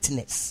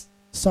greatness.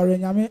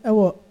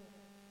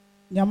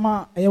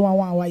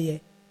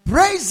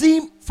 Praise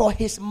Him for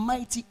His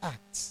mighty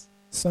acts.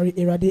 Praise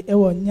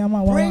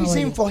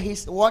Him for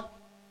His what?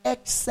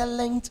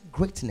 Excellent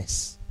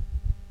greatness.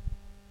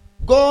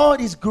 God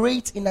is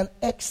great in an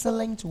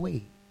excellent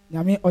way.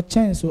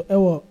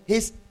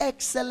 His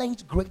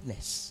excellent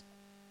greatness.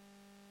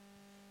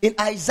 In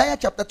Isaiah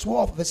chapter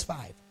 12 verse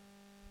 5,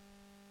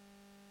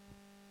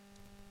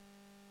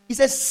 it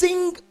says,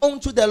 sing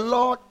unto the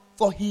Lord,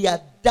 for He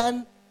hath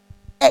done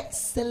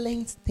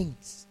excellent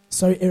things.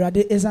 Anything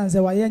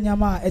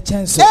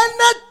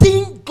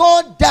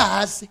God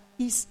does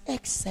is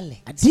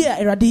excellent.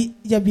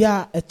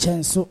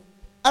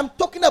 I'm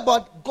talking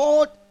about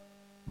God.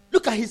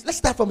 Look at let's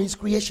start from His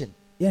creation.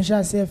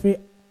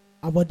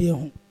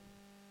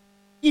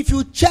 If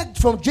you check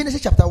from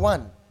Genesis chapter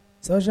 1,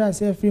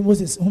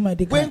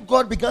 when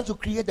God began to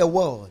create the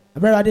world,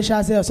 you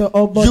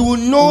will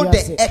know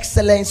the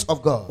excellence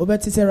of God.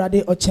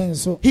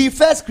 He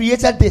first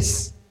created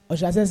this.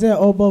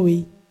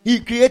 He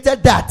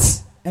created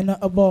that.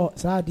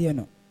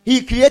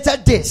 He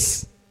created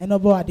this.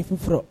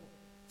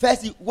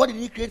 First, what did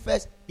He create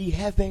first? The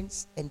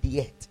heavens and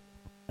the earth.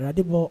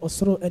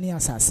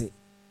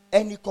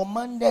 And He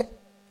commanded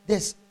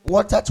this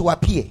water to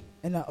appear.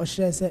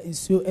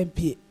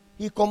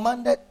 He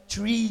commanded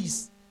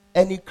trees.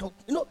 And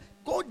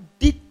God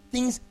did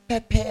things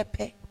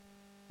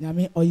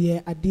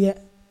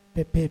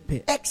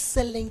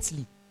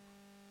excellently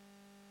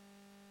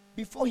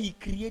before He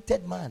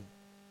created man.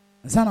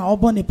 He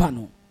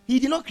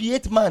did not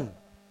create man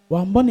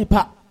so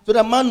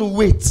that man will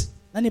wait.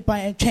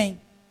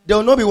 There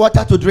will not be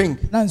water to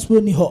drink,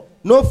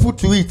 no food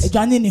to eat.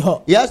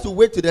 He has to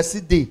wait till the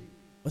 6th day.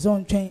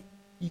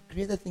 He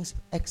created things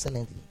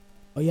excellently.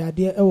 Look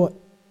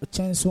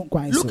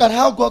at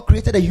how God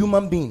created a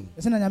human being.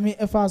 He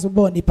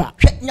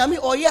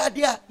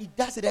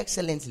does it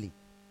excellently.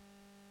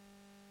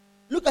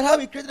 Look at how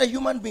He created a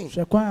human being.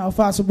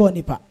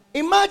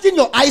 Imagine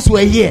your eyes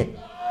were here.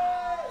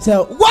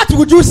 So what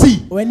would you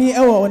see? No,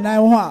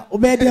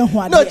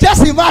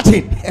 just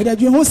imagine.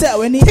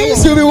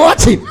 Things you'll be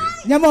watching.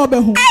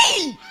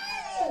 Hey!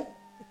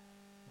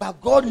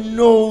 But God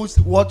knows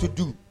what to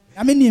do.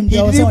 He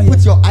didn't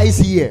put your eyes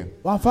here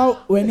so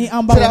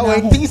that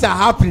when things are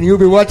happening, you'll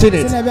be watching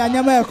it.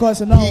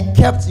 He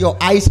kept your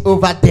eyes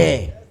over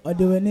there.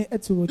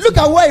 Look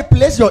at where He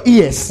placed your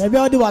ears,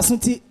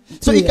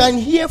 so you can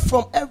hear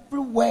from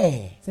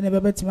everywhere.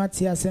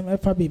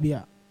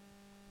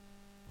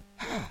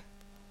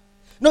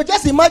 No,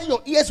 just imagine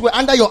your ears were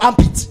under your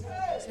armpit.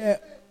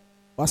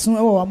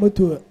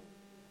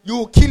 You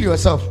will kill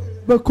yourself.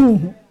 Look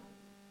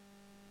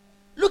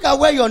at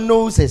where your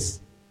nose is.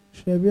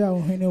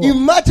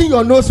 Imagine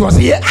your nose was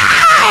here.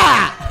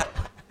 Ah!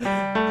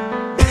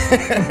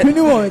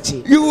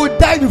 You would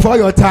die before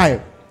your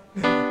time.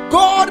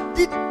 God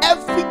did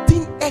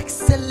everything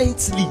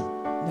excellently.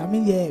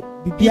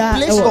 He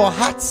placed your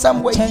heart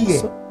somewhere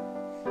here.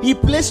 He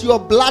placed your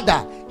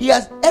bladder. He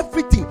has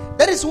everything.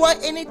 That is why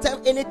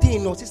anytime anything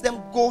in your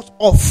system goes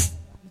off,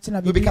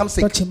 you become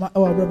sick. You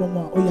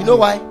know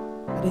why?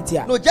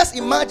 No, just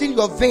imagine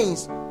your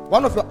veins,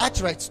 one of your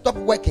arteries stop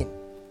working,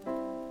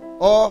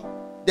 or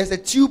there's a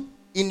tube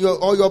in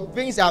your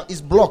veins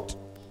is blocked,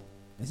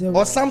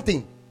 or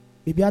something.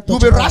 You'll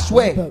be rushed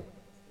where?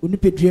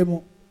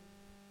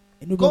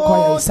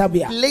 God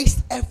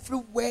placed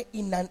everywhere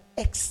in an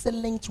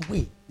excellent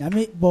way.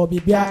 He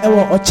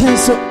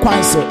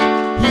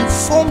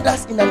formed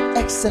us in an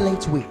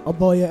excellent way.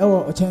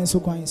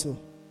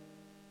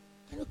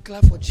 Can you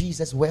clap for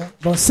Jesus well?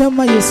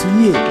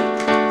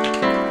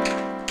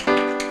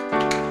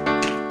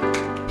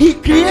 He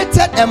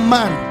created a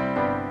man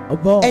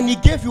and He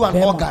gave you an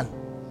organ.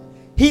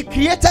 He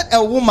created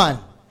a woman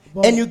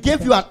and you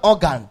gave you an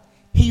organ.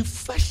 He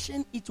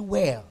fashioned it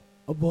well,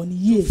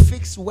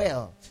 fixed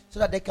well, so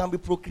that there can be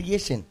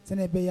procreation. I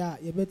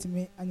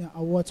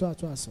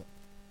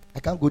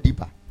can't go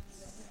deeper.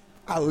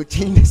 I will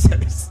change the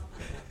service.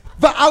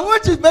 But I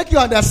want to make you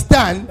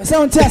understand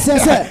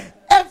that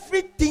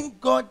everything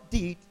God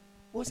did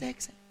was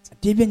excellent.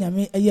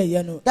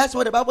 That's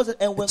what the Bible says.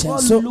 And when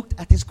God looked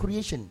at his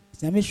creation,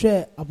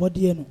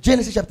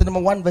 Genesis chapter number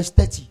 1 verse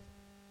 30,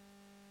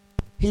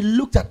 he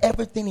looked at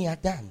everything he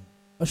had done.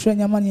 And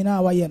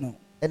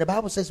the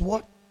Bible says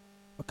what?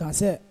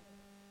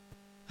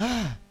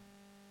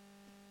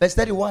 Verse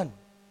 31.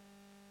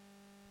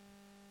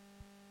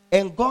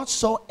 And God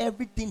saw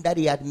everything that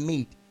he had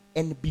made,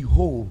 and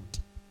behold,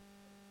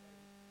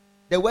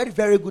 the word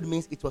very good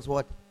means it was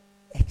what?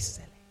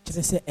 Excellent.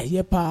 Say,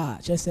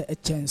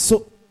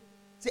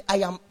 I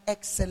am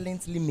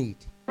excellently made.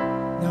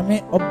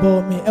 That's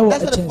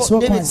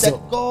what David said.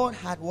 God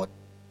had what?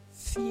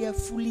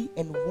 Fearfully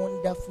and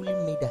wonderfully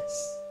made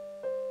us.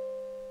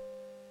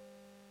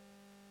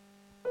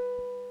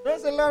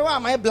 Praise the Lord. Why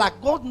am I black?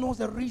 God knows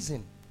the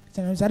reason.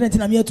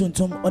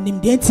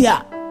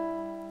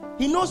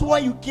 He knows why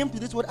you came to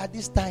this world at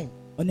this time.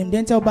 God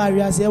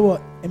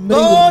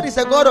is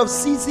a God of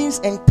seasons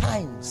and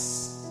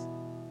times.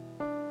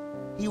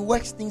 He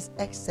works things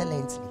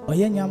excellently.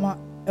 He knows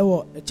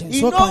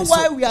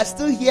why we are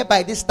still here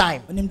by this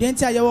time. He's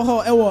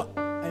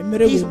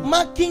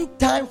marking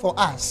time for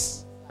us.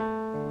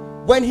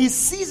 When his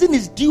season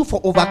is due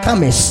for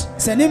overcomers,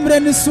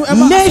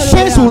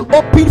 nations will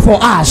open for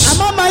us.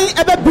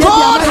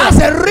 God has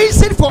a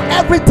reason for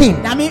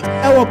everything.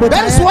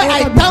 That's why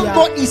I thank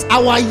God is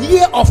our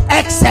year of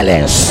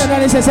excellence.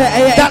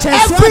 That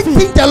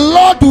everything the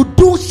Lord will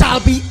do shall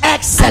be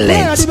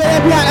excellent.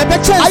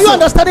 Are you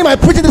understanding my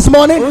preaching this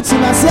morning? Say,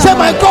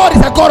 my God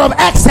is a God of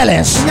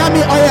excellence.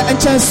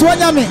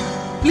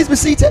 Please be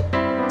seated.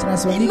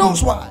 He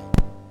knows why.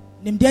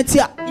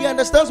 He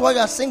understands why you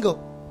are single.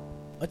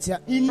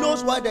 He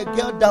knows why the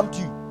girl dumped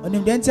you,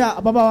 preparing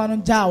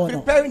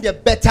the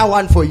better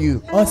one for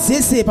you.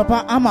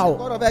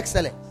 God of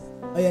excellence.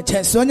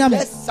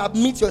 Let's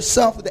submit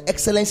yourself to the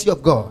excellency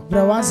of God.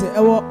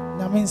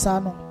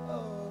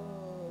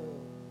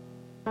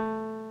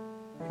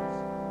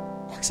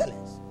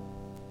 Excellence.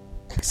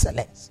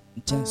 Excellence.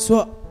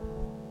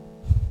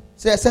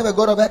 Say, I serve a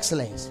God of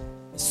excellence.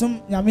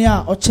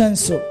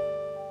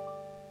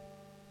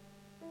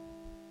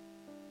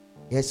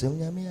 Yes,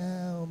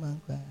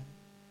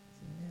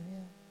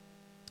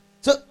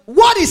 so,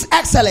 what is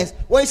excellence?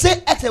 When you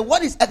say excellence,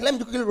 what is excellence? Let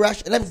me quickly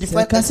rush. Let me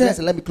define excellence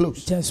and let me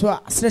close. My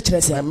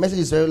message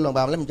is very long,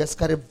 but let me just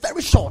cut it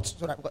very short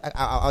so that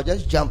I'll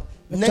just jump.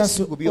 Next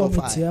week will be on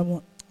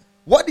fire.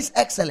 What is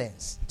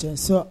excellence?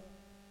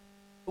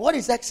 What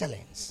is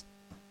excellence?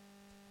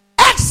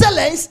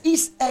 Excellence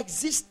is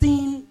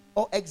existing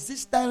or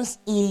existence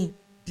in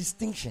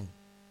distinction.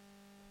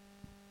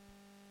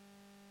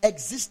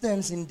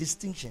 Existence in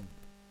distinction.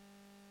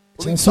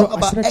 When we talk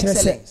about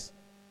excellence,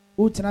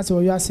 we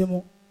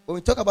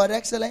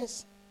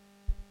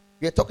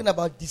are talking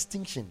about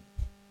distinction.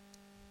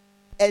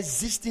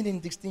 Existing in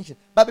distinction.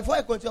 But before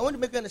I continue, I want to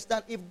make you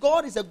understand, if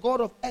God is a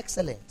God of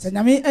excellence,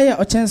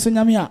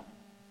 the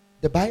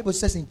Bible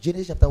says in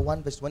Genesis chapter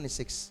 1 verse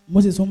 26,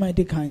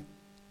 the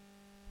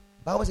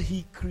Bible says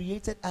he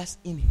created us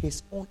in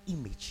his own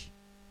image.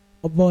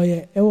 He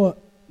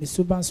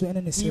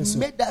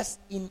made us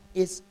in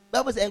his,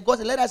 Bible says, and God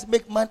said, let us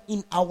make man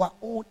in our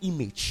own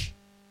image.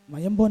 So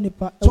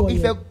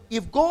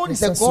if God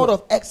is a God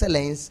of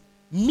excellence,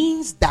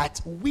 means that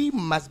we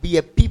must be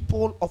a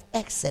people of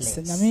excellence.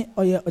 So if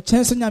you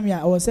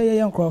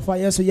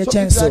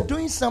are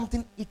doing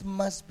something, it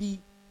must be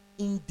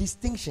in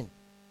distinction.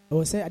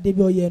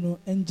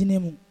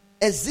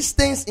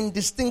 Existence in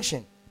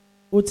distinction.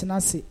 When we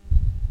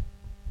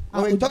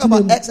talk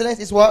about excellence,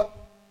 is what?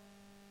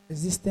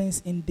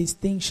 Existence in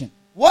distinction.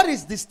 What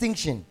is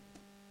distinction?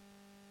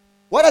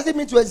 What does it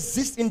mean to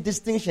exist in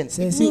distinction?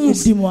 It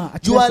means you are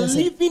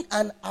living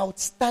an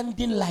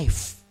outstanding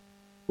life.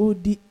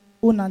 An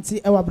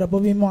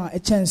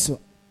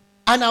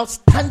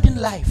outstanding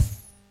life.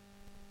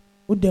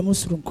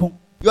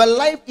 Your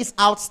life is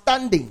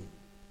outstanding.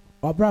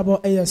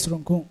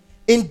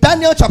 In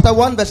Daniel chapter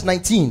 1 verse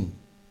 19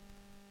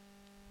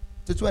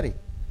 to 20.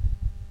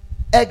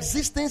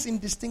 Existence in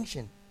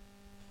distinction.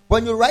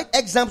 When you write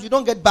exams, you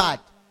don't get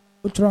bad,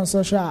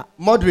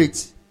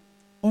 moderate,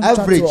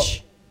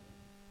 average,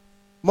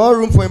 more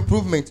room for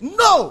improvement.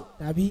 No.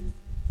 Let me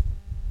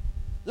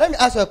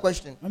ask you a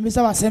question.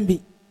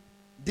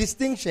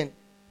 Distinction.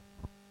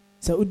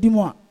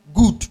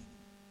 Good.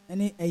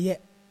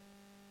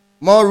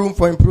 More room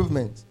for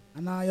improvement.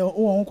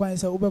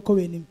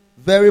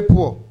 Very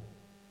poor.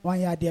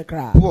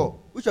 Poor.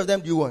 Which of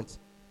them do you want?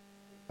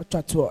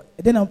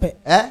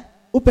 Eh?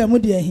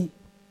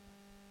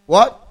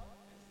 What?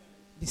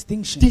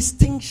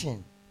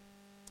 Distinction.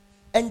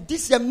 And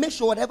this year, make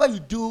sure whatever you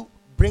do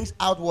brings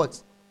out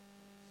what?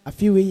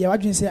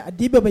 Brings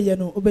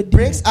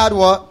out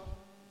what?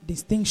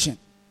 Distinction.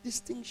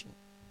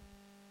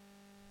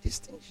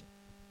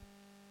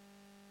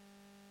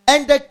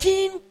 And the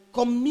king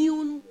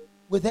communed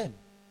with them.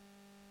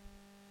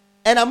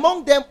 And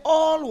among them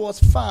all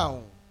was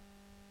found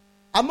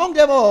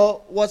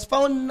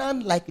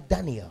none like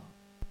Daniel.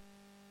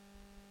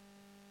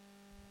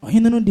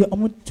 Hananiah,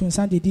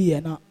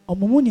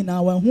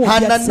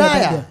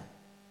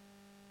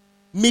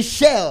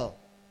 Mishael,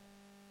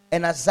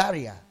 and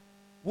Azariah.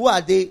 Who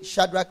are they?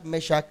 Shadrach,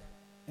 Meshach,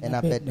 and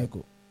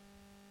Abednego.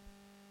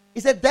 He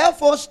said,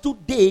 therefore stood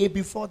they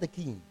before the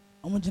king.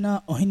 And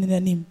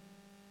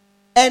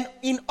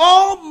in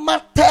all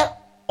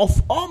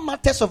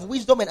matters of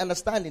wisdom and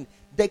understanding,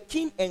 the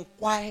king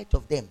inquired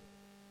of them.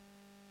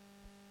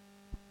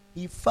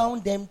 He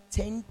found them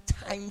 10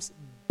 times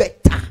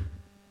better.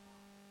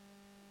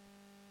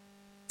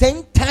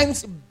 10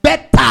 times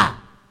better.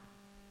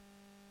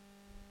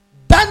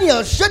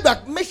 Daniel,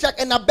 Shadrach, Meshach,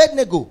 and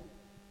Abednego.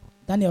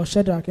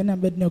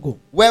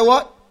 Were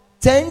what?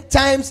 10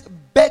 times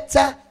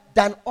better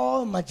than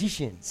all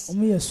magicians,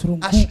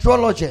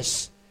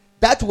 astrologers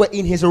that were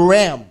in his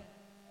realm.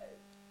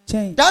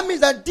 That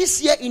means that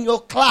this year in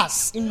your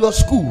class, in your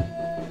school, we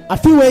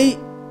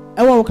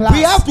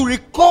have to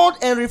record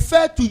and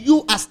refer to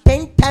you as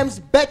 10 times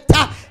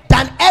better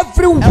than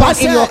everyone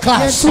in your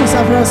class.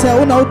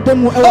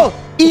 Oh,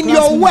 in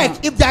your work,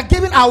 if they are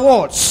giving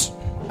awards,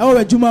 you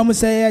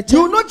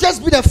will not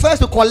just be the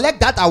first to collect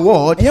that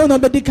award. You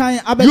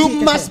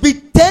must be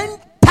 10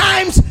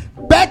 times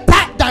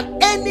better than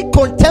any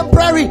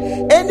contemporary,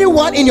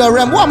 anyone in your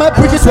realm. Who am I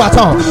preaching to at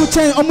all?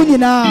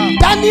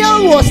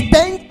 Daniel was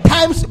 10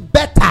 times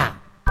better.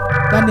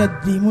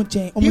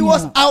 He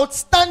was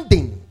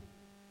outstanding.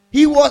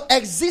 He was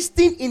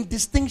existing in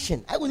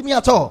distinction. Are you with me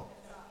at all?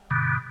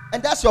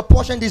 And that's your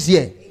portion this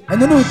year. I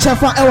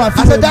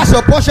said that's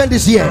your portion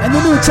this year.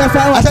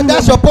 I said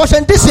that's your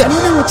portion this year.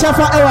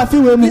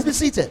 Please be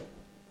seated.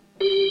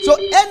 So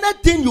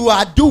anything you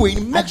are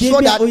doing, make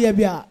sure that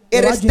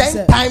it is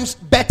 10 times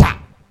better.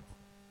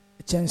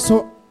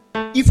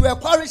 If you're a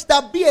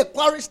chorister, be a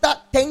chorister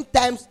 10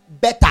 times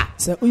better.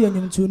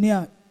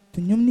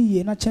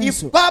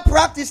 If bar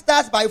practice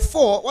starts by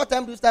 4, what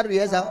time do you start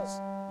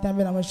rehearsals?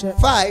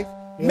 5.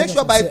 Make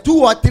sure by 2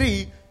 or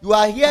 3 you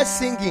are here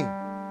singing.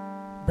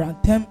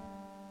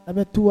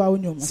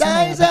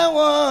 Signs and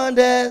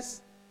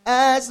wonders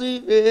as we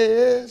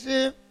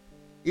worship.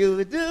 You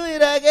will do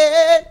it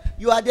again.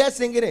 You are there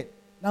singing it.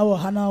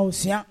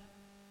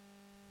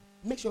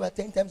 Make sure you are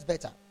 10 times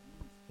better.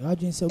 A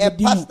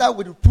pastor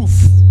with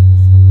proof.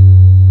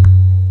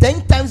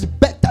 10 times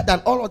better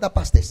than all other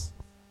pastors.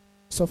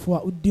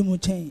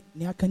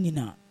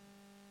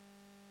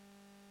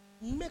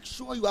 Make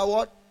sure you are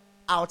what?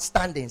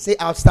 Outstanding. Say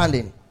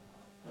outstanding.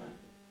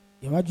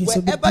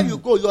 Wherever you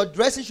go, your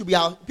dressing should be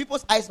out.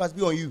 People's eyes must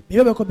be on you.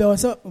 You went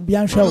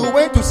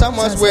to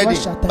someone's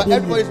wedding, but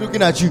everybody's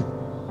looking at you.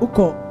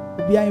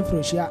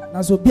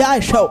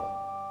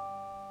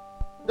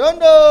 Don't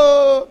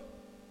know.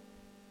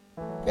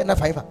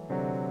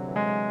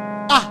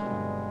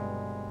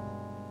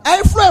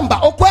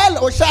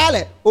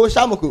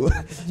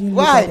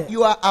 Why?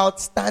 You are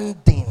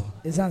outstanding.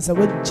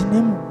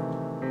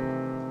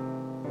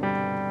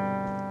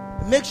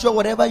 Make sure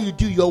whatever you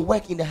do, your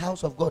work in the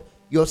house of God,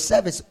 your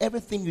service,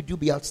 everything you do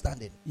be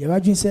outstanding. Your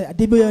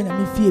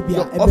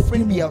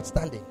offering be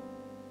outstanding.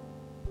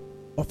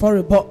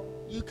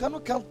 You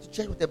cannot come to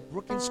church with a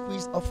broken,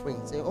 squeezed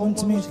offering. Say, oh,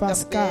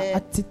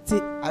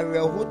 I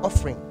will hold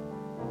offering.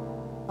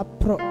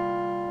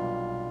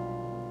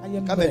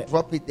 Come and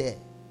drop it there.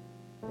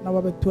 I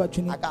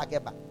can't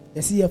get back.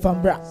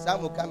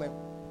 Some will come and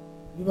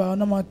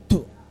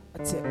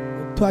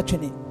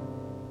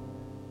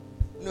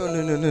No.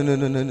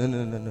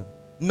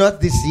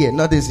 Not this year.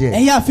 Not this year.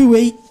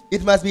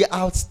 It must be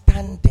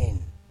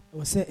outstanding.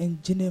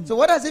 So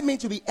what does it mean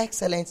to be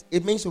excellent?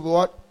 It means to be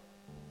what?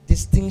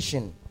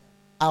 Distinction.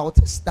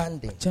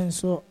 Outstanding.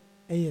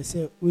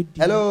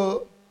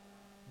 Hello.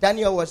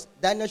 Daniel,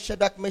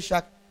 Shadrach,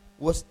 Meshach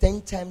was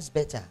 10 times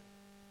better.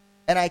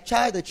 And I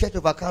charge the church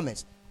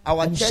overcomers.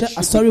 Our church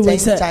should be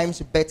 10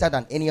 times better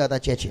than any other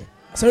church here.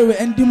 Are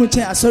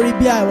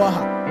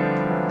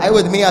you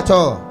with me at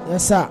all?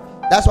 Yes, sir.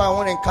 That's why I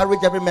want to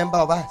encourage every member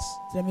of us.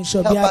 Help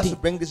us to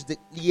bring this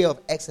year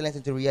of excellence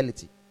into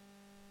reality.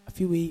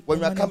 When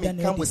you are coming,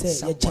 come with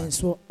someone.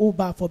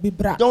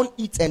 Don't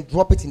eat and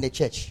drop it in the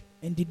church.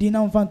 Don't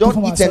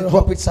eat and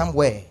drop it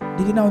somewhere.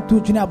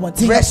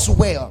 Dress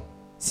well.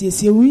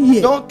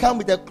 Don't come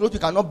with a clothes you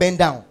cannot bend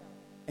down.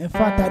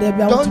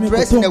 Don't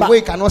dress in a way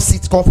you cannot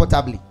sit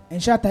comfortably. You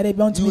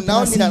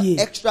now need an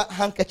extra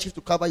handkerchief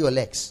to cover your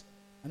legs.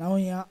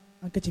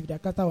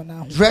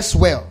 Dress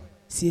well.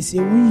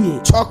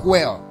 Talk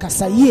well.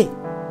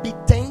 Be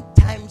 10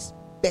 times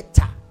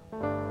better.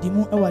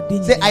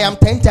 Say, I am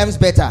 10 times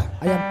better.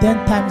 I am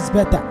 10 times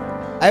better.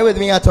 Are you with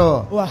me at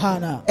all?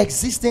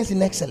 Existence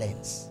in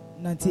excellence.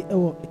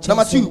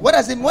 Number 2, what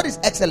is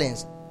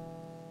excellence?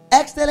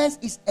 Excellence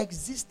is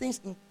existence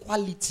in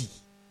quality.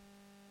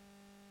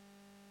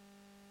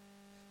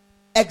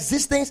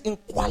 Existence in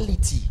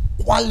quality.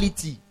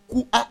 Quality.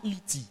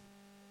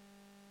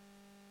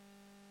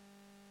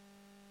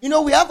 You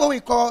know, we have what we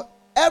call,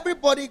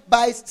 everybody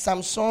buys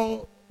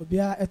Samsung.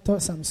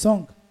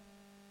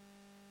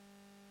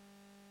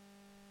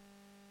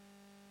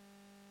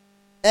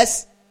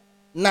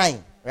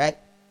 S9, right?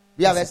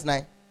 We have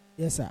S9.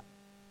 Yes, sir.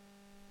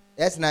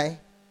 S9.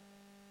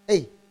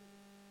 Hey,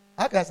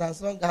 how can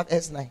Samsung have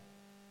S9?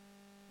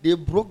 They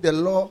broke the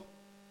law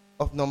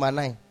of number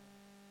 9.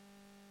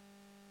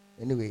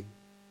 Anyway,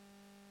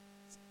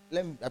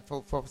 let me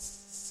for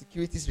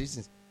security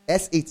reasons.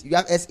 S8. You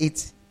have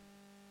S8.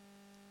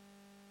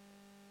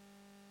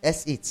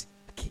 S8.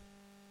 Okay.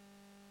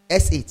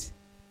 S8.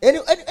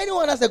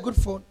 Anyone has a good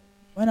phone?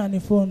 When on the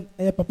phone,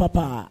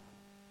 papa.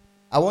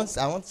 I want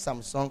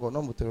Samsung or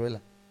no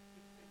Motorola.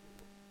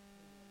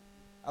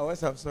 I want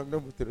Samsung, no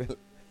Motorola.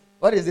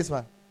 What is this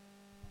one?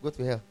 Go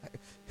to hell.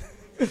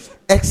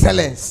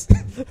 Excellence.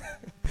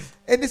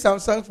 Any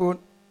Samsung phone?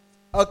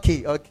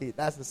 Okay.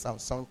 That's the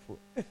Samsung phone.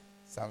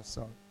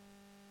 Samsung.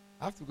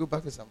 I have to go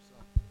back to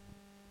Samsung.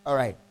 All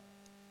right.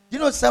 You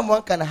know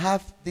someone can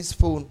have this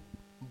phone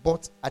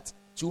bought at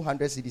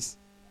 200 cedis.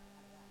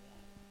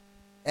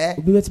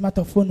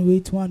 Phone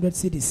with 200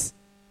 cedis.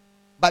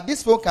 But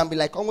this phone can be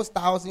like almost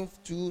 1,000,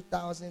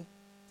 2,000,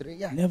 3.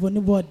 Yeah.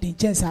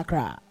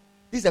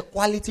 This is a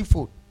quality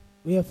phone.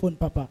 We have phone,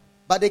 Papa.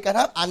 But they can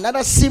have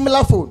another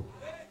similar phone.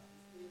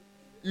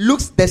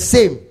 Looks the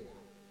same.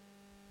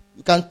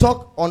 You can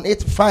talk on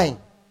it fine.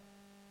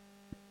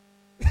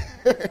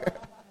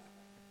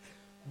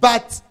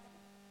 But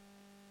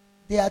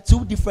they are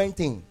two different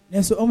things. They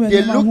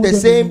look the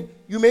same.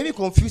 You may be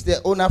confused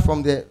the owner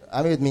from the.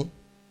 Are you with me?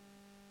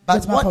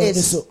 But what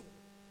is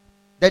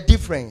the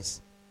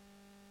difference?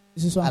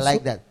 I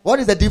like that.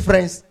 What is the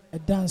difference?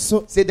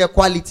 Say the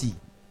quality.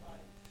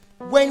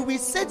 When we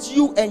set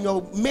you and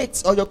your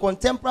mates or your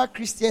contemporary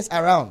Christians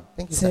around,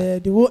 thank you, sir.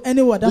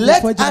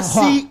 Let us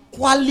see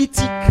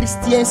quality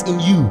Christians in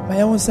you. Do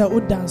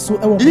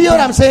you hear what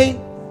I'm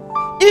saying?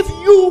 If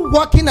you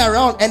walking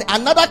around and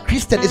another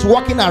Christian is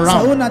walking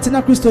around, may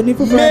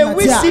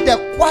we see the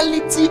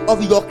quality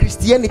of your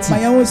Christianity.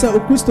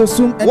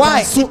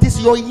 Why? It is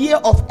your year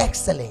of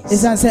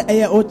excellence.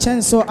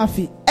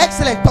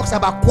 Excellence talks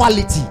about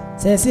quality.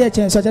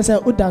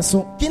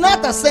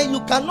 Kinata saying you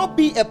cannot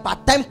be a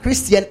part-time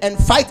Christian and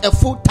fight a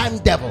full-time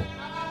devil.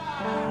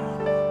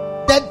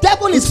 The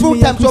devil is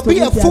full-time, so be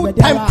a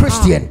full-time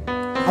Christian.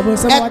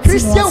 A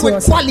Christian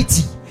with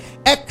quality.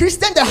 A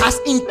Christian that has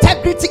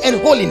integrity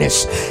and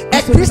holiness.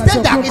 A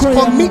Christian that is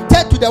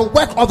committed to the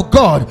work of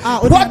God.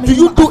 What do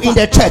you do in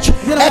the church?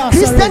 A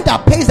Christian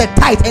that pays the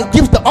tithe and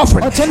gives the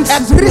offering. A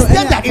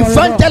Christian that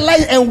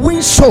evangelizes and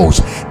wins souls.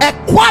 A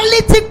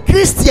quality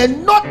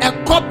Christian, not a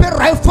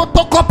copyright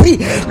photocopy,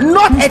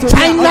 not a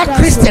China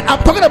Christian.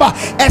 I'm talking about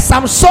a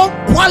Samsung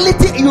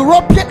quality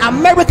European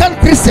American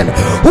Christian.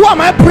 Who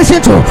am I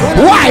preaching to?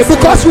 Why?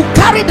 Because you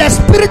carry the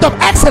spirit of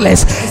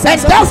excellence,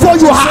 and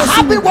therefore you are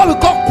having what we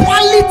call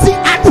quality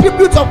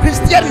attributes of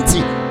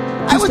Christianity.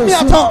 Are you with me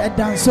at all?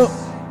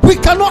 We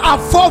cannot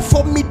afford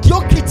for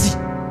mediocrity.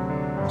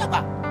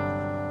 Never.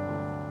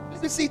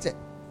 Please be seated.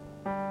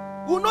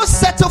 We will not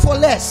settle for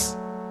less.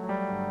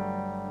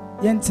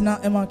 We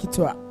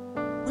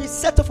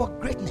settle for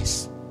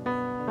greatness.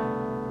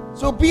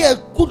 So be a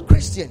good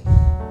Christian,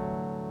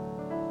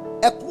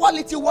 a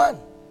quality one.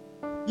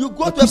 You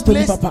go to a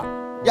place,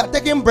 they are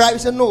taking bribe. You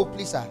say, no,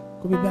 please, sir.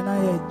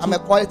 I'm a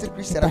quality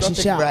Christian. I don't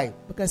take bribe.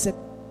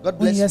 God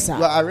bless you.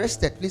 You are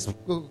arrested. Please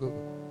go.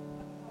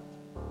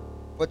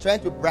 For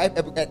trying to bribe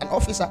an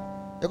officer,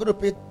 you're going to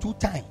pay 2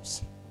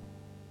 times.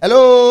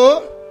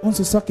 Hello?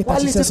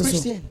 Quality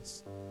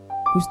Christians.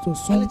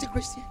 Quality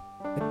Christian.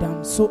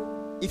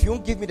 If you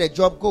won't give me the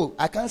job, go.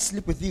 I can't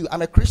sleep with you.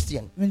 I'm a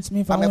Christian. I'm a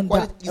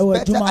quality.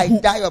 It's better I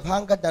die of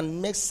hunger than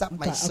mix up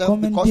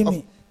myself because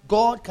of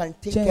God can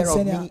take care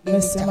of me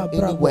anytime,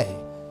 anywhere.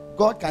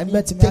 God can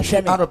take me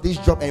out of this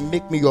job and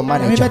make me your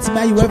manager. So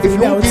if you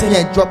won't give me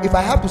a job, if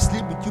I have to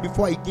sleep with you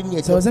before you give me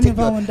a job,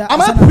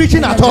 am I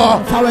preaching at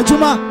all?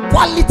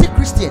 Quality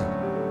Christian.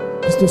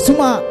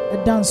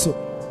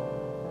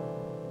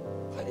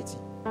 Quality.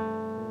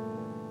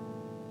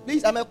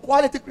 Please, I'm a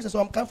quality Christian, so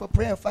I'm coming for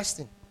prayer and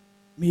fasting.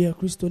 From the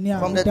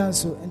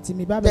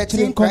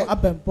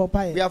 13th,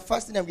 right? We are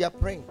fasting and we are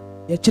praying.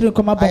 I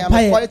am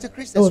a quality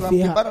Christian, so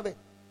I'm part of it.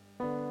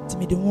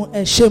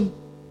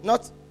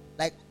 Not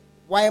like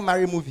why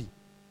marry movie?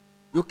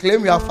 You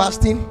claim you are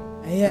fasting,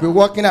 you're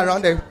walking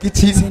around the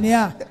kitchen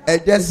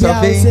and just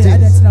surveying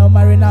things.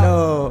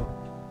 No,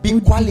 be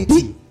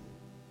quality.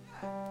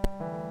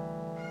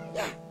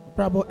 Yeah,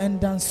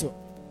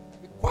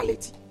 be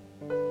quality.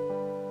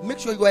 Make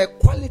sure you are a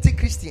quality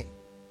Christian.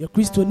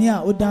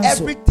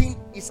 Everything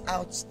is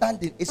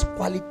outstanding. It's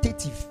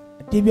qualitative.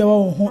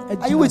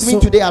 Are you with me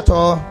today at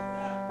all?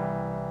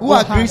 Who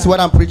agrees to what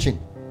I'm preaching?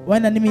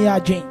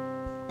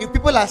 If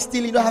people are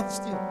stealing, you don't have to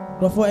steal.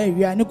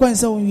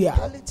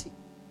 Quality.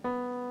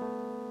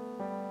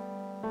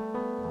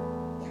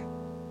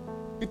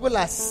 People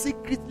are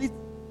secretly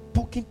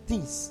booking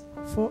things.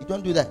 You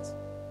don't do that.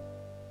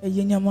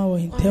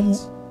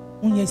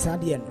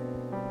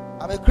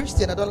 I'm a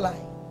Christian, I don't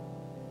lie.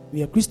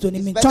 It's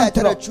better I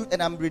tell the truth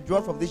and I'm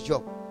withdrawn from this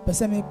job than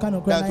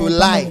to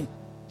lie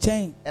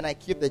and I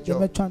keep the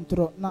job.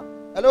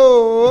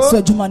 Hello?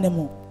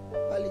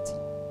 Quality.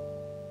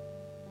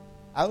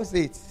 I will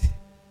say it.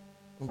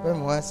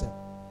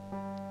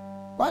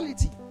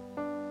 Quality.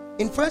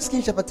 In 1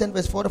 Kings chapter 10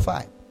 verse 4 to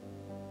 5.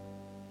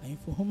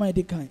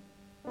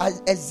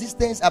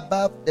 existence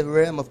above the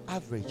realm of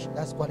average.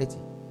 That's quality.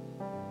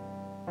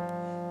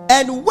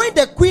 And when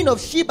the queen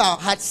of Sheba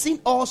had seen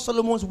all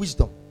Solomon's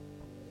wisdom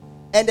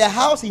and the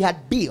house he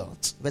had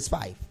built, verse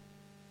 5,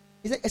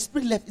 he said, a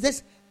spirit left. It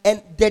says,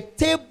 and the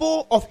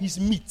table of his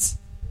meat.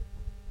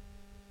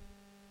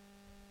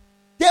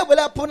 And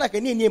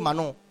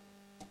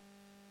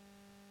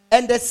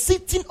the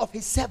sitting of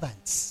his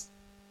servants,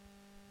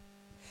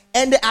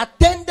 and the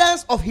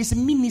attendance of his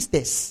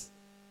ministers,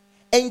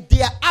 and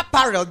their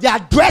apparel, their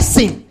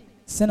dressing.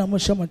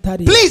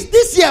 Please,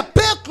 this year,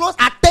 pay close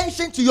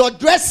attention to your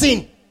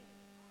dressing.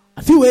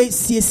 Pay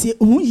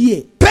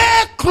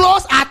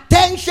close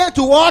attention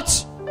to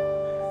what?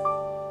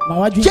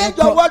 Change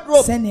your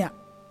wardrobe.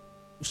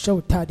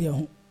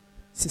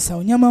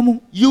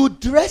 You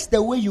dress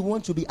the way you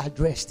want to be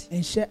addressed.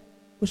 You don't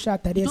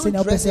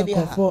dress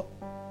anyhow.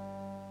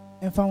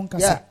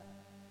 Yeah.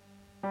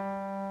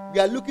 We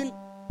are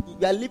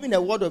living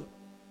a world of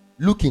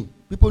looking.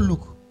 People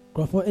look.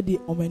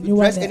 You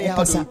dress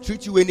anyhow, they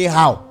treat you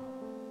anyhow.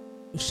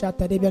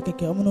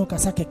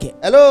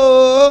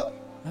 Hello?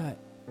 Hi.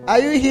 Are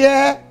you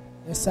here?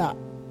 Yes, sir.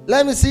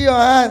 Let me see your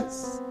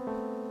hands.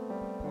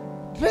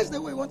 Dress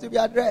the way you want to be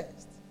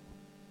addressed.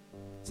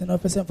 Someone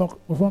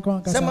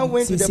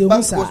went to the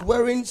bank, was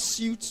wearing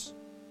suits.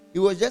 He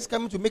was just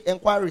coming to make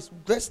inquiries,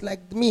 dressed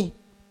like me.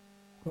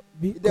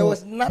 There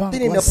was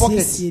nothing in the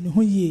pockets.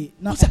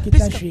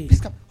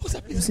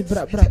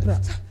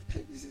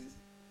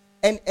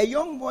 And a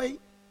young boy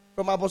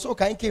from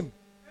Abosokai came,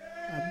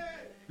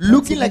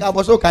 looking like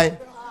Abosokai.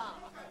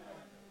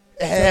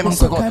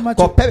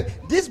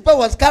 This boy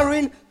was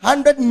carrying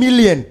 100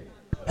 million.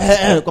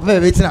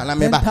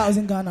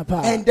 10,000 Ghana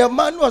power. And the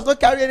man was not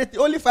carrying anything,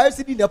 only 5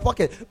 cedi in the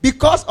pocket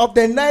because of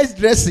the nice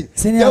dressing.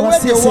 The way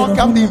they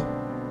welcomed him,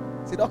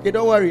 said, "Okay,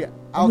 don't worry,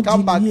 I'll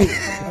come back."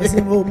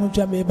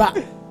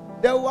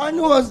 The one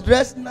who was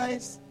dressed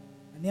nice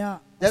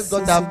just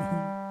got up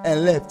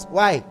and left.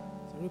 Why?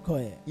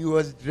 He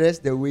was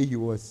dressed the way he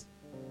was.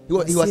 He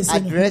was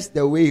addressed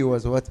the way he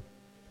was. What?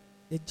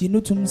 When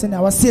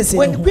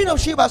the Queen of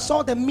Sheba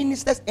saw the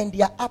ministers and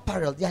their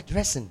apparel, their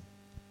dressing,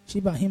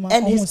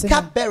 and his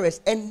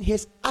cupbearers and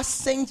his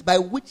accents by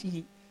which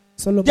he,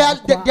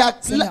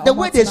 the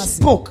way they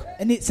spoke,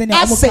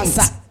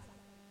 accents.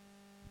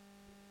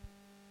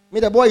 Me,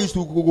 the boy used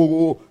to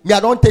go. Me, I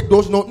don't take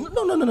those. No.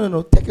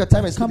 Take your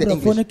time and speak the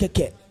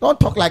English. Don't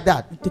talk like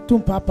that.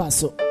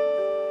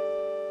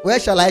 Where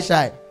shall I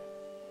shine?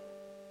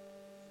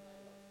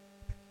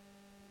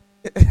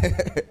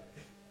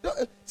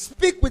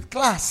 Speak with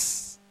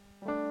class.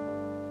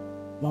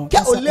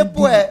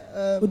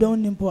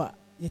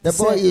 The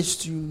boy is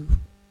to.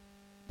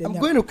 I'm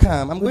going to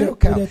come. If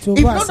you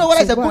don't know what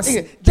I said, good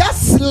English,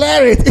 just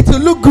slur it. It will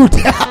look good.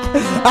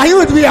 Are you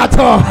with me at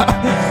all?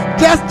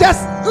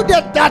 Just do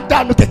that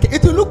down.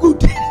 It will look good.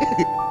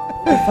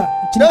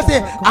 Don't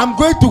say I'm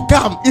going to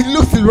come. It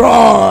looks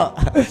wrong.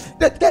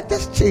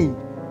 That's change.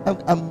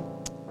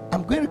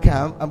 I'm going to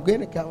come. I'm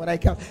going to come when I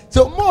come.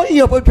 So more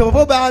here, but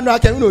I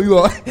can know you.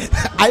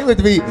 Are you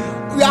with me?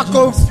 We are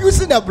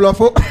confusing the bluff.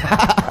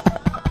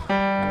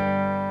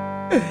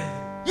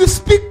 You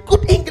speak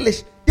good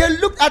English. They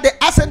looked at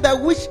the accent by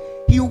which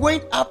he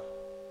went up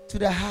to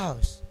the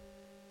house.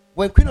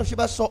 When Queen of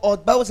Sheba saw all,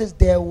 the Bible says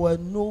there were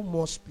no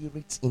more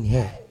spirits in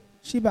her.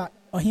 Give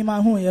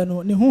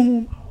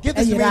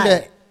this woman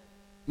the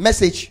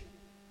message.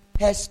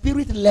 Her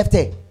spirit left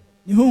her.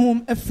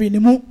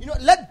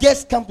 Let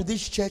guests come to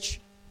this church.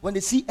 When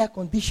they see air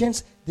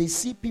conditions, they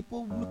see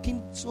people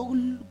looking so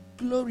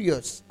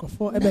glorious.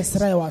 Nice.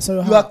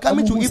 You are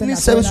coming to evening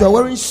service, you are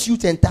wearing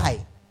suit and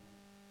tie.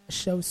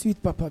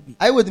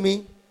 Are you with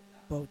me?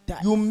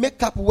 You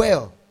make up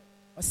well.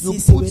 You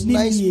put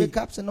nice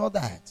makeups and all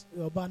that.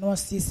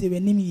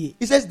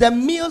 He says the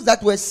meals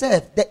that were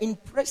served, the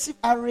impressive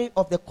array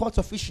of the court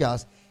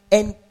officials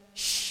and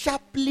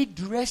sharply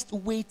dressed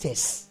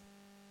waiters,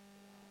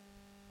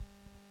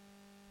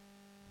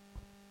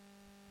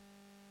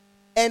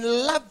 and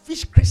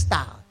lavish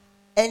crystal,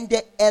 and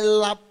the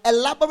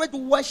elaborate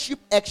worship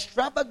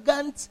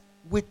extravagant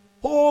with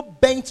whole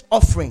burnt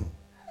offering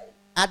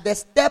at the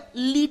step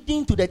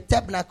leading to the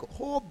tabernacle.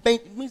 Whole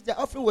burnt means the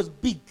offering was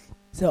big.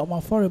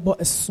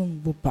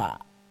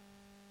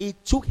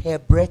 It took her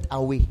breath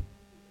away.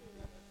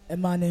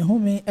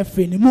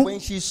 When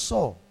she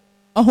saw,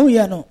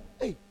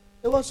 hey,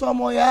 it was so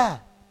more. I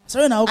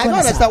don't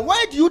understand.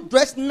 Why do you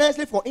dress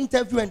nicely for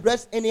interview and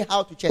dress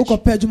anyhow to church?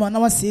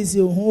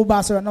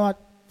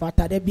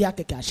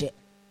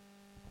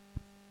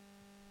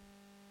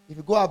 If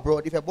you go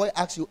abroad, if a boy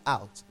asks you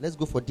out, let's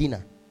go for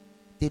dinner,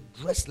 they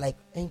dress like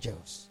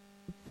angels.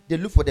 They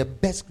look for the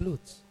best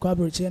clothes. They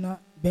go and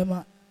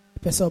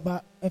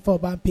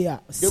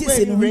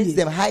arrange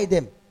them, hide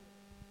them.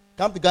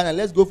 Come to Ghana,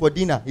 let's go for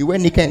dinner. You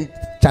went naked,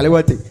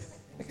 Chalewati.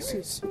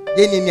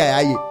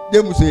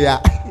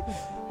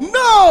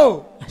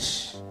 No!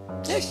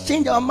 Let's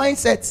change our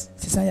mindset.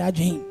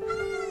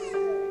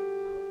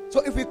 So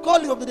if we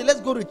call you up today,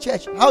 let's go to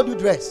church. How do you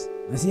dress?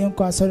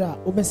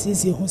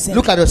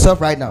 Look at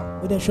yourself right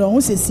now.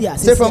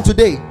 Say, from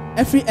today,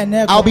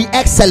 I'll be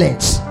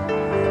excellent.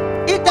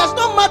 It does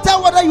not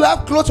matter whether you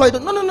have clothes or you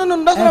don't. No.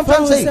 That's what I'm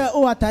trying to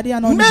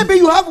say. Maybe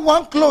you have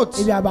one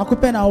clothes.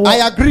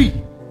 I agree.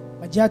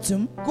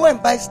 Go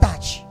and buy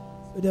starch.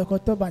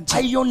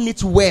 Iron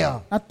it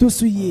well.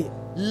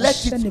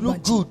 Let it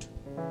look good.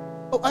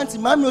 Oh, Auntie,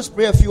 Mammy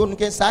spray if you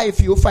can say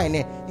if you find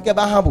it. You can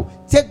buy humble.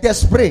 Take the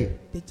spray.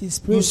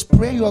 You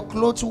spray your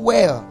clothes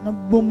well.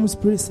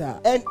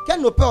 And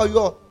can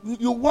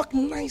you walk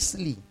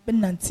nicely.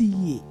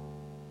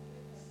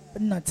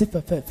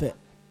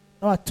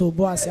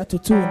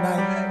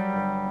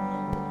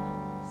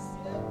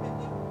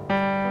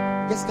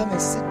 Just come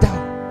and sit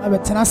down.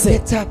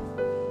 Get up.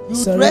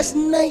 You dress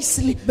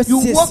nicely. You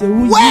walk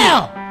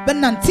well.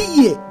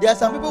 There are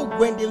some people,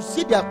 when they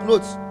see their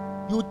clothes,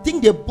 you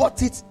think they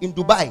bought it in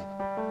Dubai.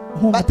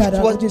 But it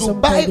was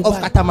Dubai of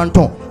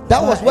Katamanton.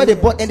 That was where they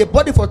bought, and they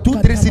bought it for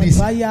 2-3 cities.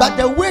 But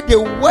the way they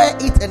wear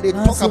it and they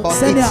talk about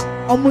it,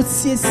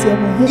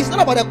 it's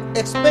not about the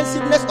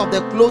expensiveness of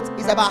the clothes.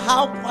 It's about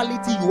how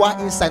quality you are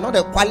inside, not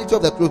the quality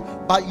of the clothes,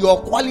 but your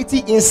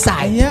quality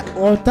inside.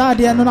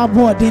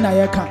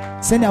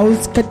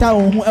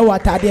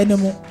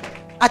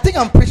 I think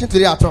I'm preaching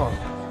today at all.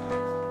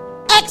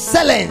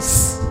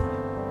 Excellence.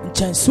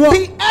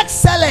 Be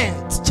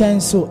excellent. Hey.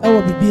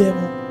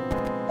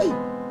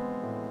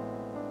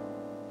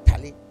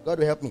 Tally, God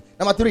will help me.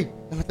 Number three,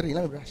 let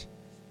me brush.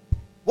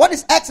 What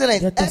is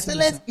excellence?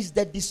 Excellence is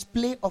the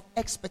display of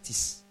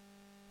expertise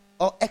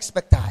or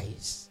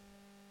expertise.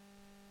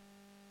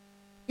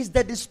 It's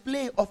the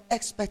display of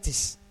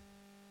expertise.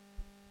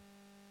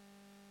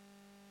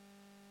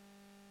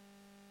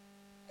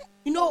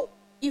 You know,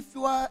 if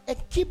you are a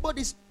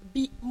keyboardist,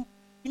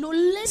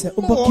 learn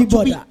more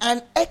to be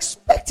an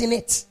expert in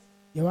it.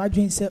 If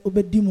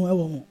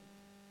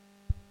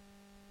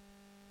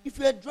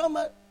you're a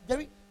drummer,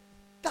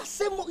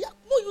 that's more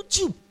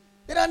YouTube.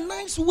 There are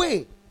nice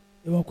way.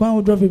 I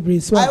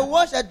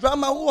watched a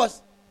drummer who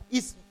was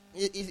his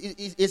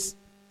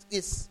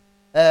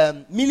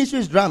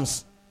ministry's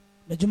drums.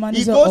 He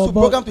goes to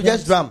program to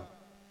just drum.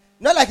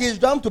 Not like he's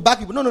drum to back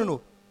people.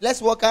 No.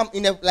 Let's welcome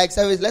in a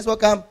service. Let's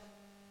welcome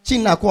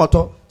Chinna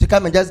Kwoto to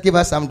come and just give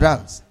us some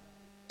drums.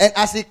 And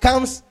as he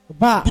comes,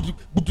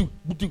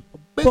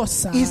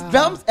 his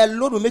drums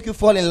alone will make you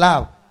fall in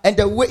love. And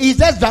the way he's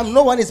just drumming,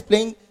 no one is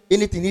playing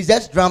anything. He's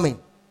just drumming.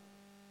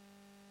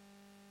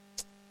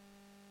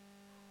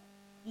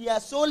 He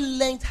has so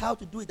learned how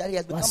to do it that he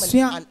has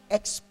become an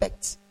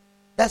expert.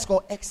 That's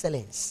called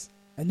excellence.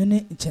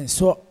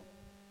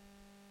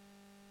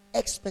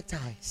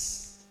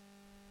 Expertise.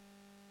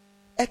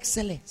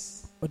 Excellence.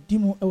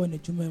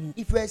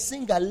 If you're a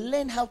singer,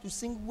 learn how to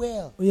sing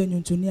well. Be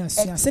an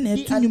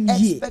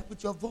expert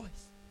with your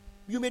voice.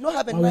 You may not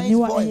have a nice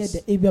voice.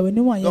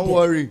 Don't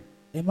worry.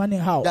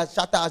 That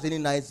Shatta has any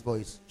nice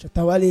voice. He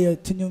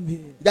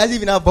doesn't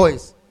even have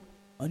voice.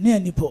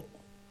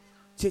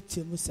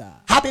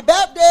 Happy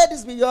birthday,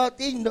 this be your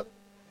thing. No.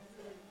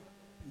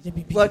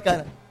 What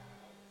kind of?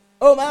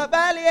 Oh, my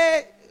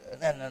belly.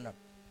 No.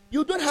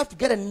 You don't have to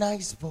get a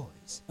nice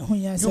voice.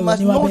 You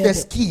must know the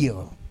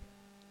skill.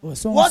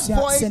 What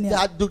voice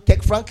do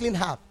Kirk Franklin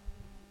have?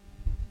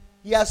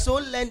 He has so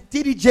learned.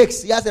 T.D.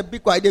 Jakes, he has a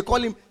big choir. They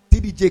call him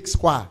T.D. Jakes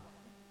choir.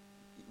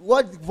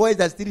 What voice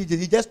does T.D.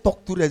 Jakes? He just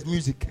talk through his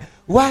music.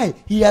 Why?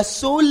 He has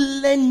so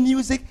learned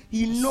music.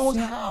 He knows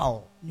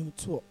how.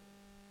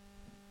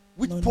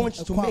 Which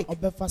punch to make.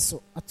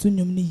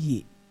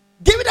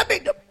 Give it a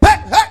big.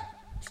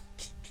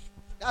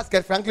 That's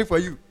Kirk Franklin for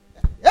you.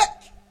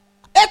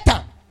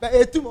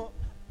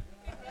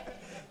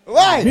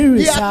 Why?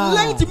 He has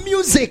learned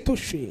music. Learned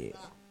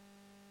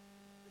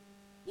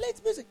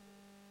music.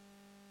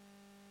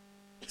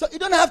 So you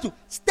don't have to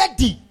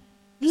study.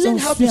 Learn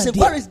how to sing.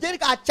 Where is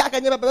Derek Achaka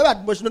and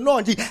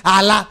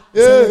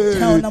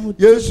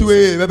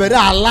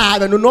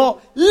Allah?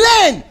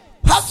 Learn.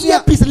 Have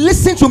earpiece.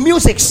 Listen to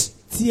music.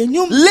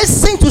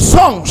 Listen to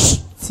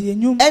songs.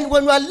 And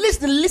when you are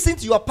listening, listen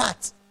to your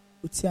part.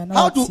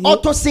 How to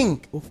auto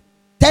sing.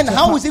 Then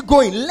how is it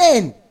going?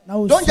 Learn.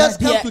 Don't just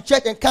come to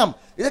church and come.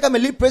 You don't come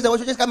and lead praise and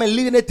worship. Just come and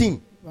lead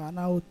anything.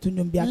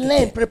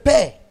 Learn,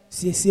 prepare.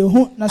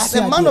 As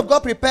a man of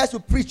God prepares to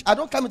preach, I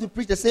don't come to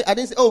preach and say, I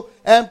didn't say,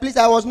 please,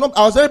 I was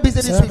very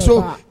busy this week.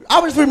 So I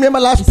will remember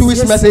last 2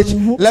 weeks' message.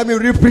 Let me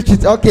re-preach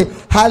it. Okay.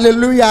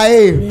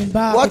 Hallelujah.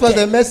 What was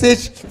the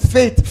message?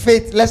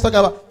 Faith. Let's talk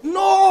about.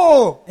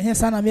 No. Like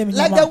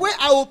the way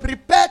I will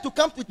prepare to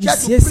come to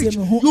church to preach,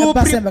 you will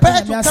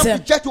prepare to come to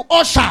church to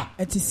usher.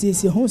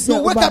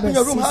 You wake up in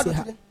your room. How do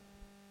you?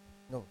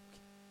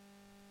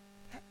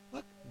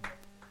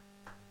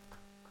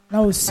 You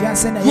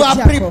are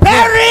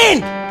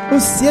preparing.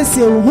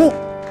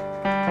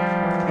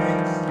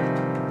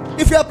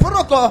 If you're a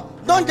protocol,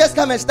 don't just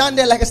come and stand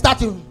there like a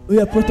statue.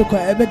 No,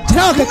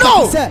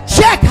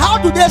 check how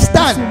do they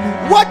stand.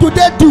 What do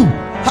they do?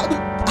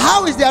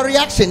 How is their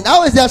reaction?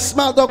 How is their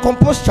smile, their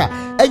composure?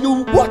 And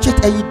you watch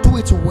it and you do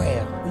it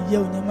well.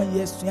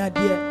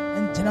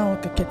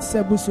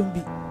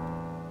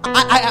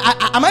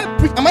 Am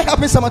I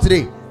helping someone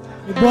today?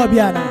 With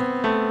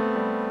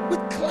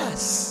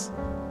class,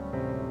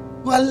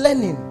 you are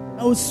learning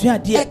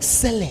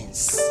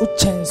excellence.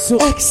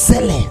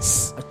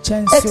 Excellence.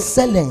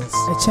 Excellence.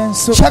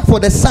 Check for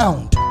the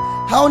sound.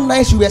 How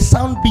nice your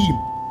sound beam.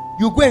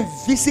 You go and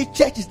visit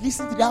churches,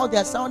 listen to how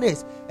their sound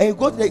is, and you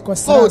go to the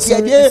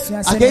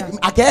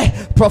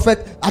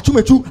Prophet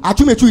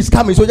Achumechu is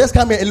coming, so just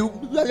come here and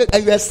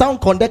you're a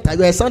sound conductor,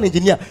 you're a sound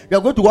engineer. You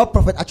are going to work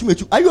Prophet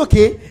Achumechu. Are you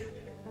okay?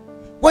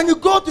 When you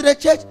go to the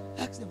church,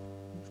 ask them.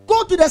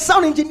 Go to the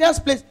sound engineer's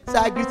place. Say,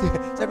 I greet you.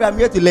 Say, I'm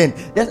here to learn.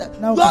 You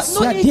are not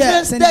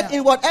interested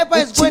in whatever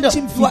is going on.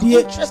 You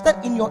are interested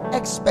in your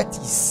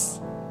expertise.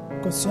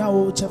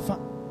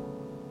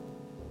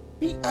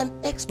 Be an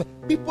expert.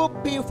 People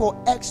pay for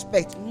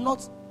experts,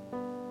 not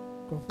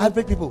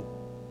average people.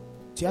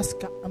 Why is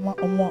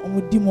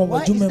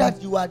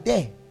that you are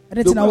there?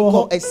 They will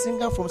call a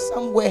singer from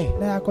somewhere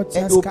and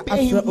they'll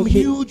pay him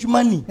huge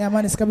money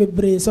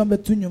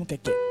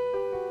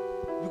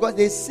because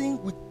they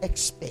sing with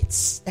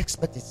expertise.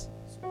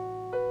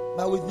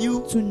 But with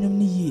you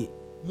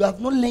have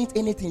not learned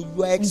anything.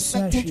 You are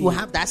expecting to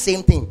have that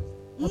same thing.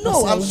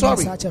 No, I'm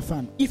sorry.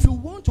 If you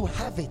want to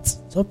have it,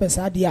 you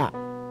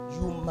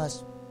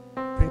must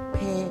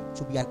prepare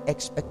to be an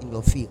expert in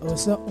your field.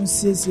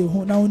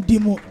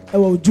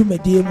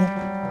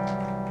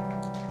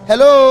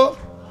 Hello.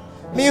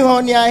 Me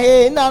honia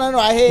hey no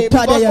hey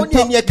because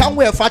when you come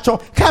wear fashion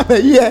come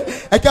here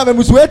I come go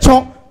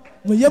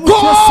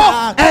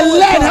and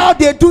learn how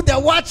they do the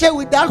watcher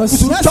with that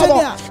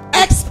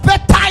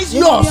expertise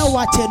yours.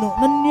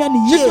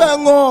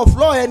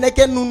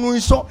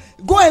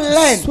 Go and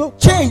learn.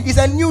 Change. It's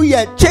a new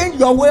year. Change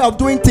your way of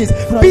doing things.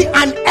 Be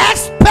an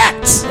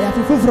expert.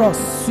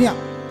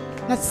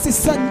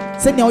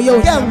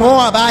 Get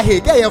more about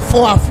here. Get your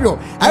 4 of you.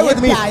 I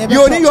with me.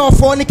 You only your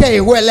phone.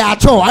 Well,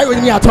 at all. I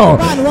with me at all.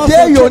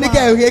 There you only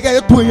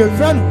get 2 years.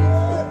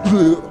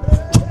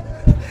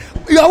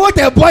 You want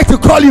a boy to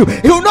call you.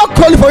 He will not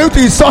call you for you to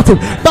insult him.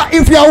 But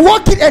if you are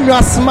walking and you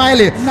are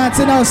smiling, and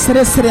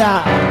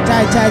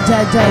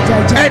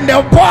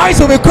the boys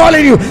will be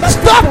calling you,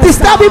 stop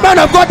disturbing man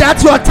of God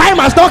that your time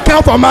has not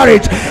come for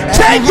marriage.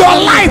 Change your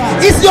life.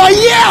 It's your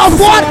year of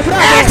what?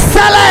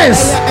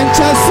 Excellence.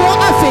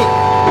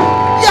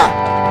 Yeah.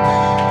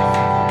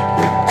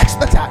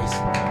 Expertise.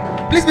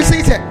 Please be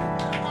seated.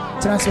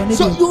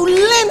 So you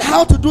learn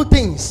how to do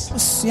things.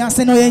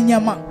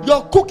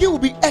 Your cooking will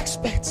be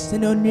expert.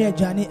 Change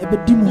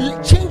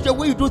the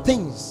way you do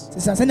things.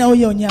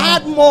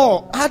 Add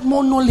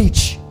more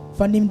knowledge.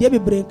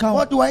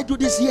 What do I do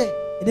this year?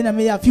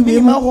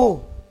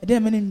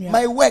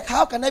 My work,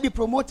 how can I be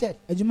promoted?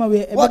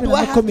 What do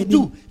I have to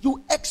do?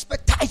 You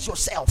expertise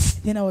yourself.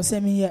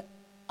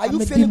 Are you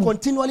failing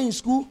continually in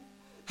school?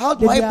 How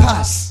do I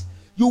pass?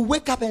 You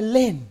wake up and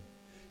learn.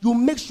 You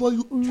make sure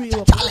you.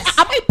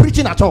 Am I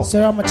preaching at all?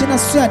 Her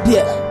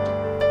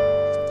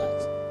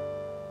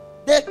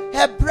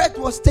breath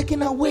was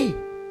taken away.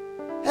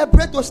 Her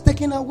breath was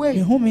taken away.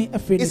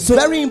 It's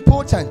very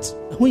important.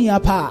 Be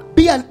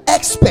an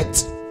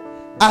expert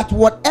at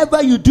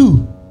whatever you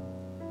do.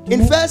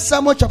 In 1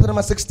 Samuel chapter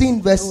number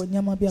 16, verse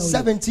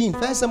 17.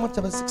 1 Samuel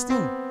chapter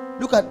 16.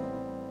 Look at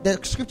the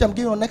scripture I'm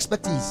giving on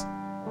expertise.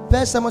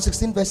 1 Samuel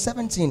 16, verse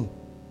 17.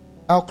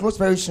 I'll close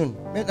very soon.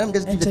 Let me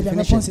just give the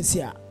definition.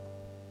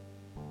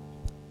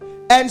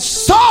 And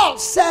Saul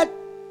said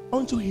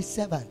unto his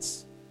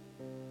servants,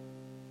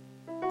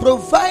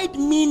 provide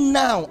me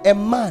now a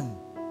man.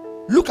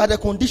 Look at the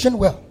condition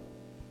well.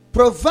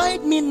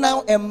 Provide me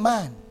now a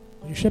man.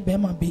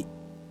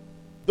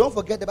 Don't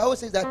forget the Bible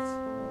says that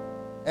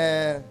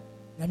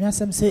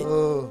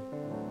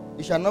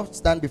you shall not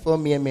stand before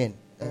mere men.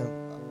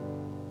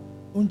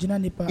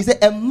 He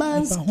said a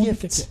man's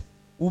gift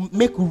will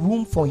make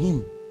room for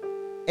him,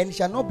 and it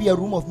shall not be a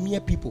room of mere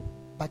people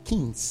but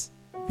kings.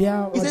 He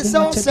said,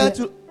 Saul said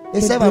to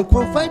his servant,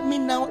 provide me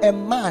now a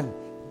man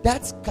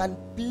that can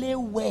play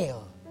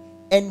well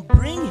and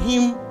bring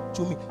him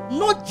to me.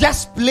 Not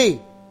just play,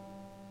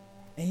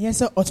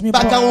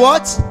 but can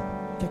what?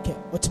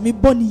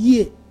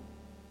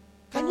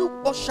 Can you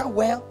usher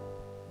well?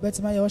 Can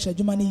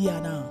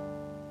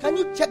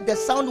you check the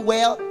sound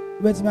well?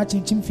 Can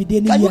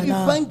you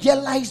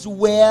evangelize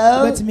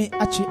well?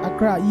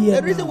 The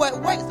reason why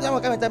when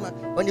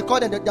you call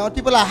them,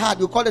 people are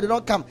hard. You call them, they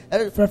don't come.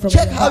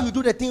 Check how you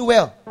do the thing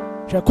well.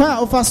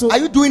 Are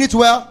you doing it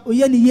well?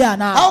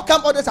 How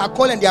come others are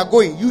calling, they are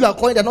going? You are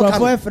calling, they are not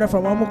coming.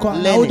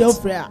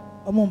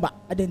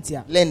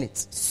 Learn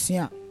it.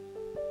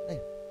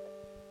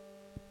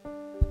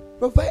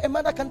 Provide a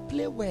man that can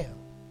play well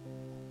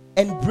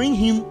and bring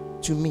him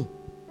to me.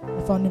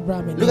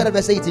 Look at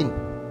verse 18.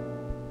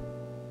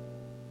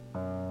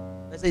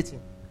 Verse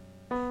 18.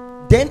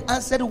 Then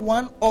answered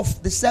one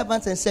of the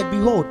servants and said,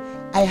 behold,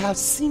 I have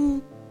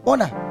seen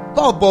honor.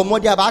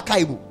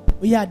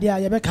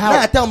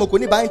 I tell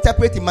me, by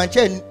interpreting my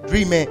dream.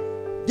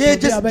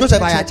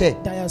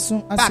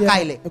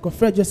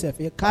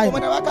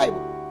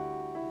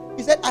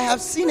 He said, I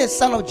have seen a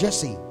son of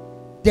Jesse,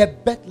 the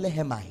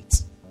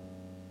Bethlehemite.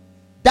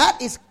 that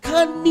is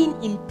cunning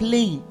in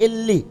playing.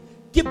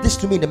 Give this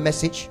to me in the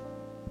message.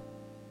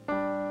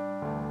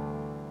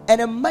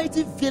 And a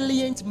mighty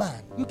valiant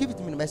man. You give it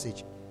to me in the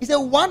message. He said,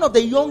 one of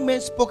the young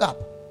men spoke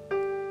up.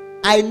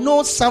 I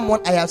know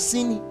someone, I have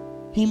seen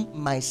him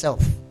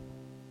myself.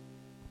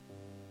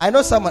 I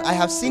know someone, I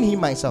have seen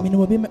him myself.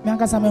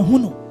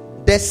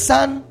 The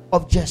son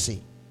of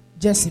Jesse.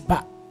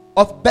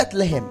 Of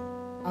Bethlehem.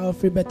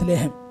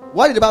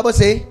 What did the Bible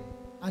say?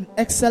 An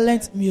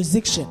excellent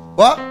musician.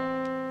 What?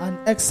 An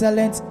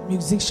excellent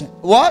musician.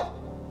 What?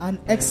 An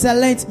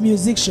excellent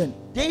musician.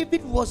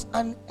 David was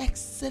an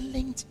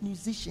excellent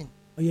musician.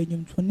 He's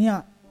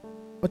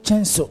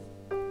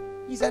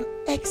an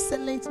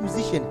excellent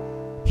musician.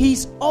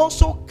 He's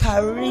also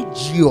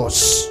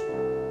courageous.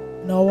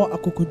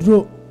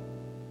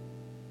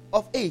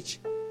 Of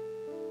age.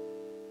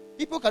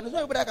 People can, there's no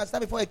everybody that can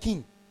stand before a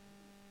king.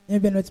 You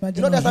know, there's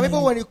some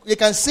people when they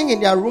can sing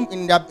in their room,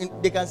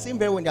 they can sing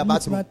very well in their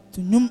bathroom.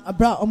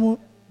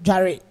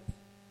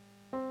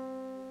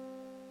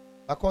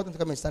 I called them to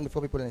come and stand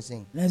before people and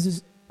sing.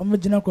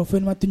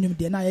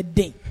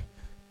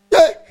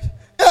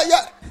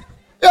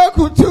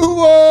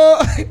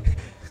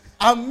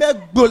 I'm a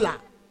gula.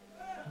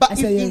 But if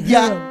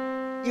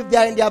they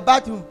are in their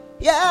bathroom,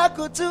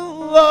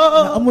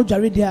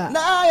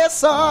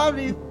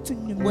 sorry.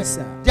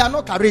 They are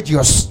not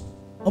courageous.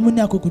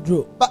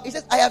 But he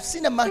says, I have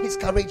seen a man, he's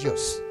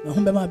courageous.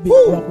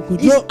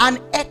 He's an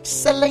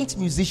excellent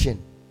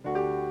musician.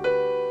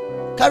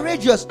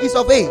 Courageous, is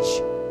of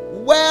age.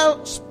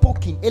 Well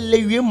spoken.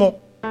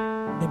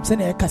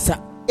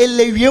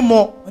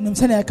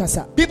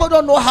 People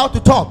don't know how to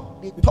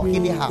talk. They talk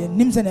anyhow.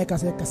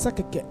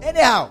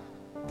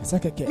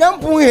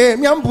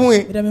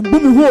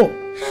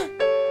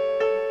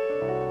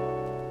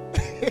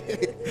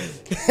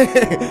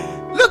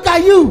 Look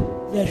at you.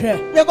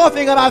 You're going to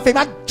think about fame.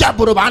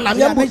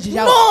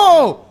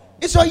 No,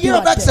 it's your year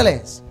of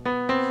excellence.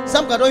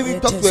 Some can don't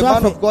even talk to a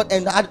man of God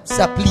and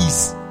say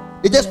please.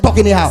 They just talk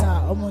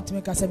anyhow.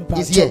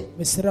 He's here.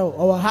 You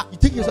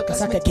think you're so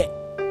charismatic?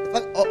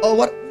 Or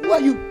what? Who are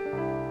you?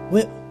 Do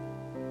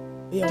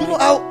you know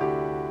how?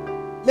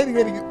 Maybe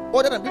you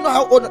order them. Do you know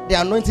how old the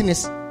anointing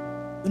is?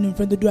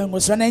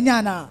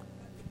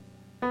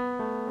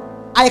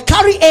 I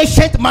carry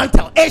ancient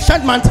mantle.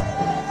 Ancient mantle.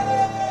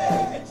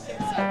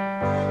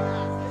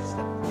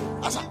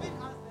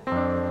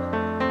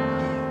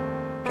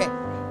 Okay.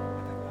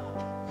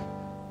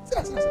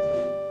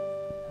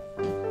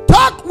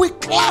 Talk with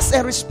class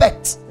and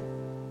respect.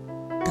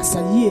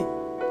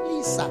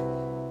 Lisa.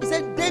 He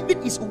said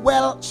David is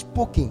well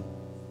spoken.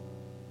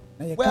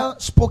 Well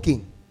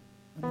spoken.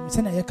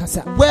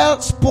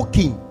 Well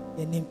spoken.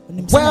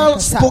 Well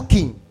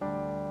spoken.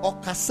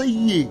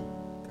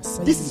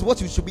 This is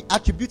what you should be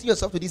attributing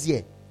yourself to this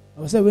year.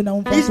 He's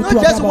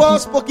not just well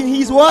spoken,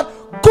 he's what?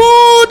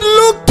 Good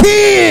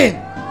looking.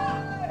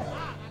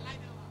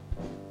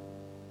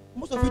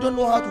 Most of you don't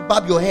know how to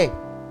barb your hair.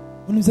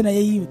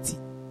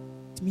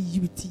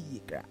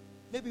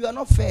 Maybe you are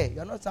not fair, you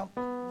are not some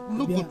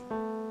look good.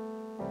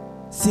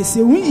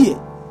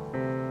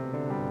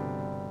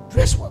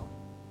 Dress well.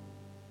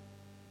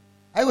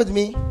 Are you with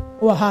me?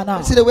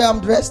 See the way I'm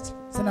dressed?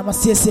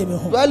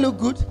 Do I look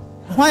good?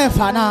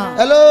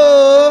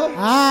 Hello?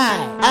 Hi.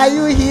 Are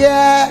you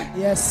here?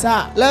 Yes,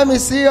 sir. Let me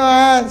see your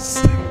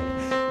hands.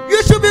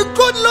 You should be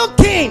good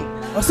looking.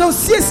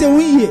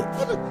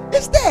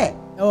 It's there.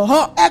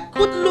 A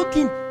good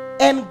looking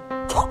and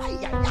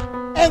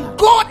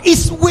God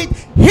is with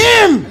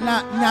him.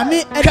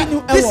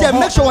 This year,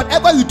 make sure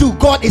whatever you do,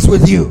 God is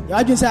with you.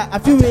 You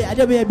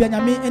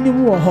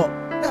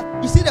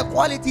see the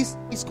qualities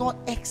is called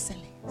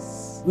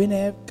excellence.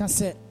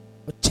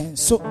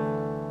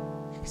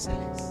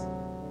 Excellence.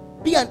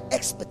 Be an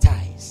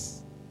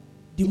expertise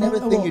in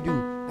everything you do.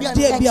 Be an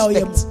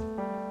expert.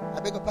 I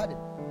beg your pardon.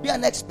 Be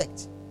an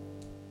expert.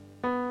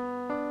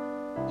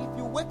 If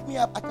you wake me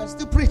up, I can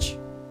still preach.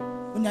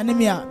 You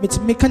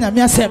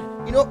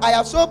know, I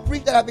have so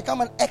preached that I've become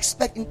an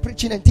expert in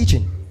preaching and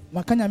teaching.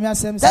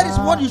 That is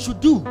what you should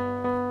do.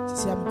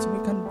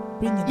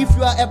 If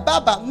you are a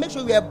barber, make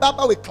sure you are a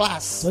barber with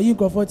class. Make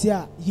sure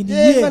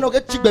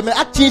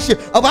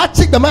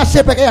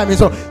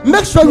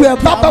you are a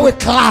barber with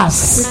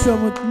class.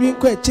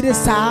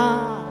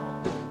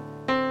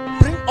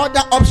 Bring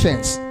other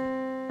options.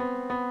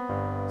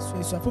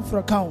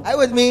 Are you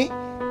with me?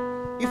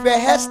 If you're a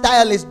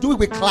hairstylist, do it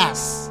with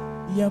class.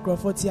 If you're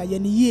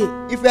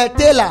a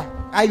tailor,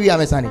 are you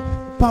understanding?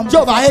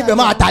 Job, I hate the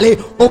man. Okay,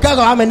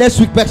 I'm next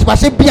week, but I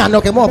say piano.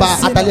 Okay, more about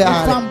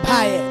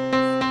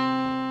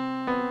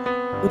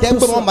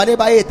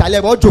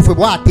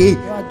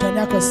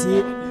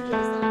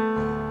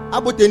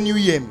about the new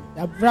year.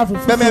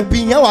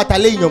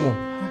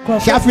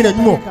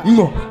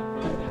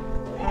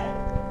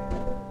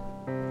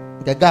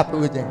 The gap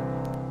with them.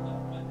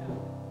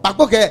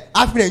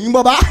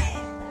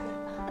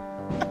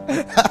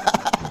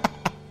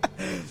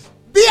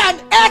 Be an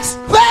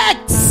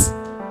expert.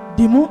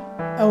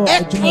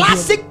 A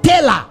classic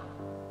tailor.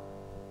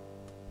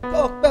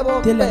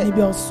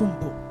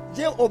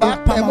 Je oba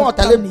mo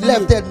tale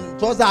left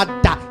towards that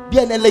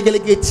bien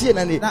legality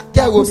na ne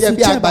ke go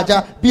be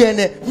agbaja bien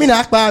me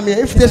na akpa me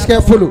if this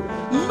can follow.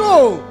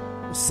 No.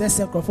 Do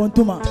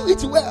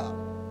it well.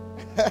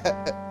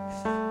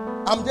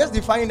 I'm just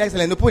defining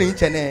excellence. No put in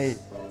channel.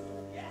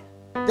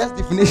 Just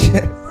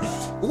definition.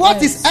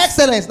 What is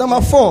excellence?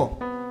 Number 4.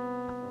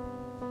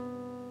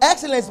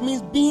 Excellence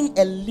means being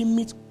a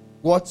limit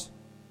what?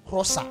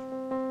 Crosser.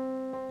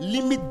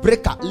 Limit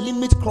breaker.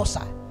 Limit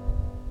crosser.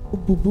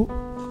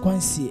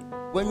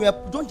 When you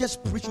don't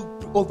just preach, you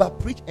over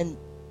preach and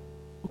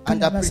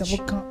under preach.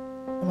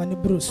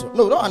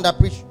 No, don't under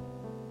preach.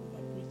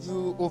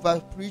 You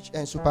over preach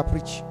and super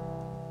preach.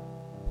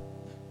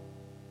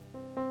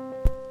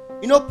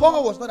 You know,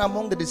 Paul was not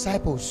among the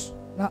disciples.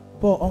 Do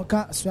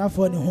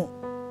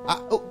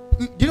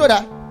you know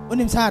that?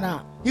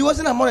 He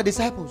wasn't among the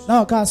disciples.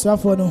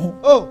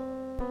 Oh.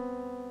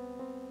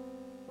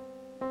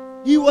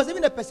 He was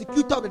even a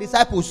persecutor of the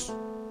disciples.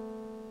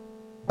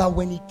 But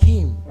when he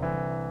came,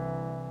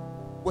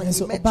 when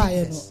he met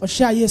Jesus,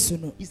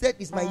 he said,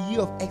 "It's my year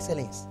of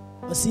excellence.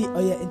 I must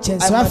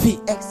be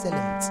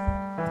excellent."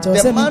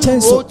 The man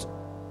wrote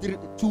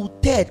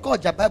 2/3.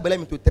 God, the Bible, let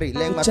me to 3.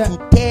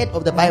 2/3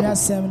 of the Bible.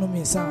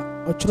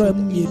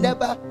 He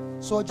never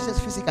saw Jesus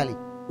physically,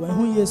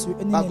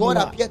 but God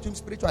appeared to him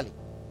spiritually.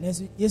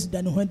 He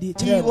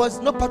was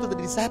not part of the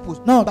disciples,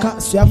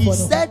 but he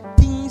said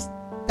things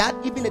that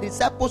even the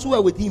disciples who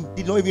were with him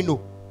did not even know.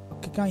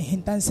 Why?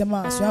 He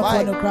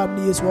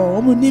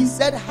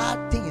said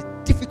hard things,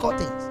 difficult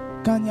things.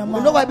 You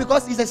know why?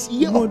 Because it's a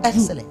year of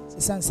excellence.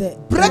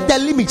 Break the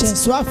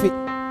limits.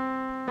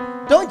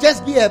 Don't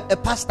just be a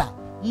pastor.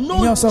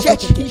 No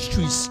church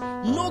histories.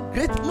 No.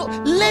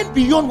 Learn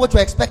beyond what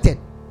you're expected.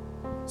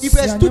 If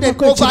you're a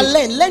student,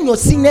 learn your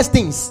seniors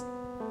things.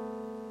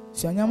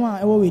 Be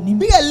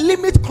a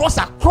limit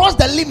crosser. Cross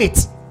the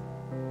limit.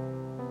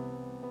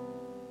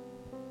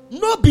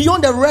 No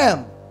beyond the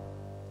realm.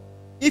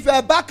 If you're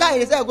a backer,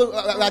 you say,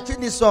 "I treat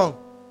this song."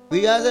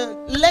 We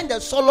learn the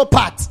solo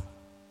part.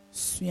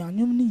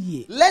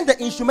 Learn the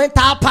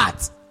instrumental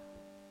part.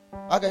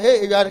 Okay,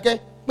 hey, you are okay.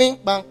 Bing,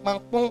 bang,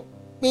 bang, boom.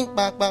 Bing,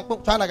 bang, bang,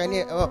 boom.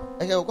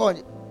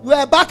 You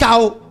are a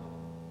backer,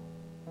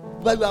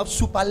 but you have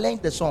super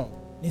learned the song.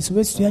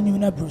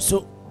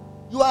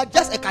 You are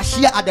just a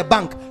cashier at the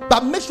bank,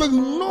 but make sure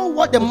you know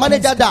what the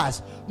manager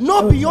does.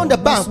 Know beyond the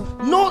bank,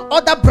 know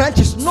other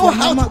branches, know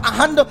how to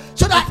handle,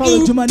 so that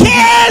in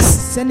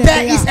case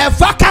there is a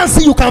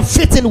vacancy, you can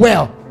fit in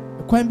well.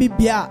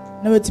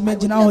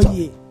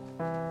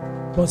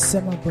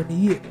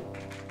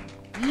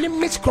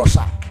 Limit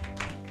crosser.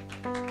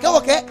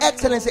 Okay,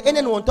 excellence.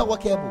 Anyone talk what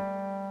cable?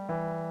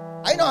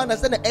 I don't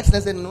understand the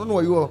excellence and know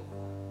where you are.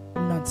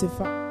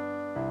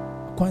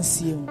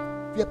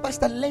 If you're a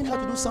pastor, learn how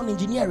to do sound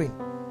engineering.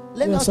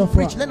 Learn how to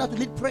preach. Learn how to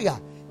lead prayer.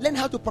 Learn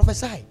how to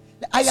prophesy.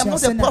 I am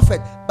not a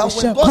prophet, but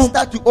when God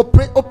starts to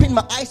open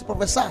my eyes to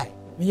prophesy,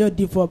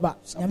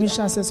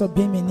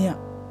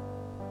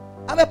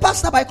 I'm a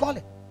pastor by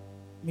calling.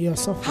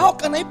 How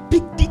can I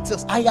pick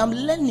details? I am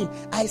learning.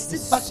 I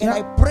sit back and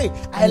I pray.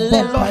 I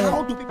learn, Lord,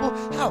 how do people,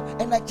 how?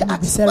 And I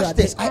ask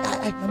questions.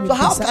 So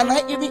how can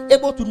I even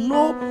able to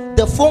know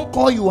the phone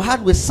call you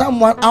had with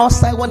someone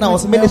outside when I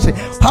was ministering?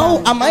 How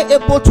am I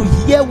able to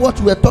hear what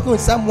you were talking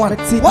with someone?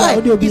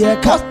 Why? It's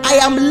because I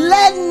am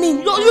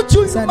learning. You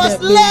too, you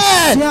must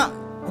learn.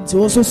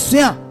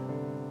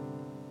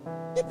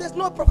 If there's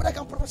no prophet, I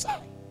can prophesy.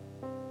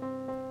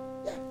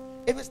 Yeah.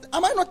 If it's,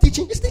 am I not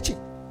teaching? It's teaching.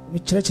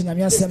 It's teaching. And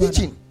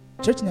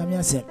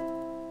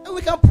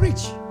we can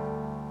preach.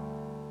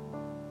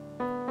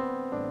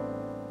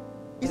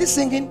 Is it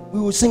singing? We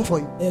will sing for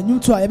you.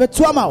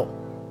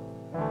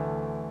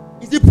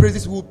 Is it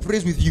praises? We will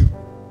praise with you.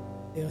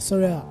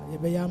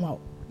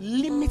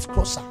 Limit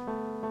crosser.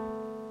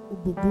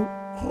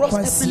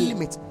 Cross every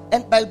limit.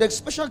 And by the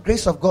special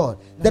grace of God,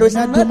 there is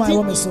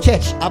nothing in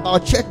church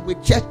about church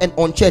with church and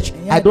on church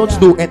I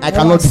don't know and I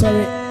cannot do.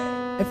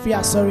 Is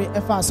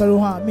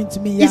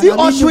it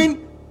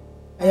ushering?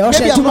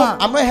 Maybe I'm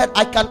not head.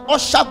 I can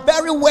usher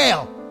very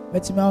well.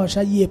 You're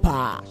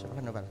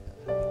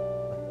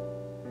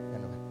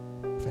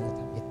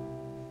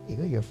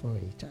for a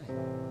time.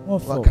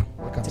 Welcome.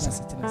 I can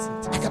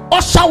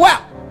usher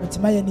well.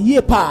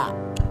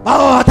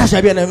 Oh, that's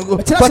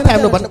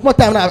what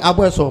time I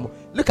wear some.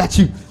 Look at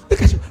you.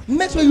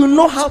 Make sure you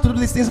know how to do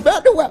these things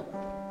very well.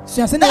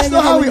 That's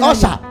not how we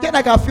usher. Then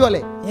I can feel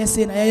it.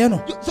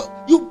 So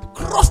you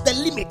cross the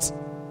limit.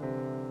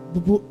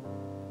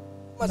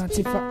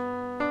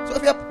 So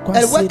if you're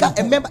a worker,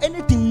 a member,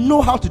 anything,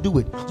 know how to do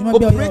it.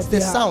 Operate the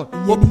sound.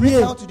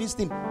 Operate how to do this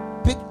thing.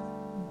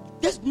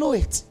 Just know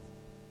it.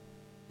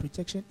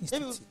 Protection is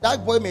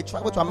that boy may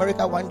travel to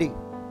America one day.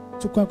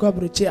 Or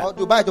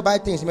Dubai to buy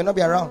things. He may not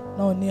be around.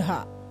 No, near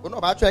her. No,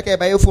 but I try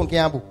buy your phone.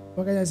 Can't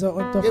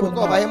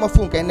buy my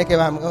phone. Can never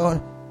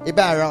around.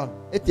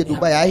 It's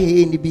Dubai. I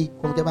hear in the big.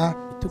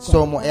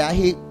 So I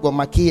hear what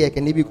my key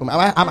can be.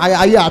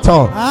 Are you at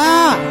all?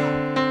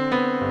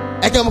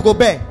 I can go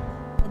back.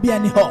 Be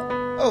any hot.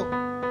 Oh,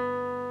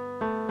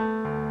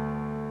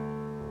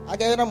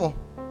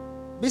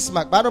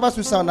 Bismarck, but I don't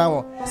know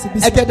now.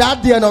 That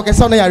day, no, okay,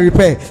 so now you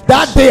repair.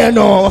 That day,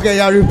 no, okay,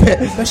 you repair.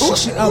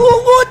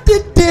 Who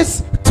did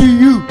this to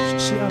you?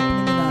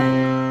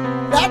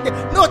 That day,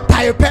 no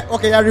tire repair,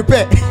 okay, you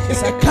repair.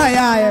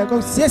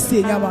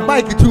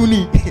 Mike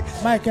Tooney,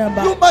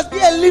 you must be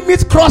a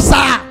limit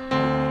crosser.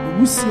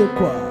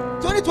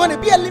 2020,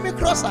 be a limit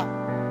crosser.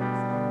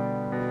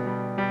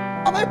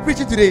 Am I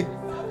preaching today?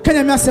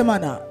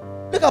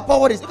 Look at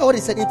Paul. Look at what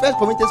he said in 1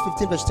 Corinthians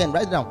 15 verse 10.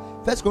 Write it down.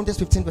 1 Corinthians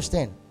 15 verse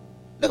 10.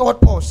 Look at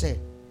what Paul said.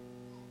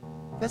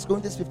 1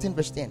 Corinthians 15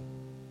 verse 10.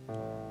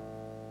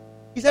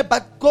 He said,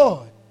 but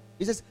God,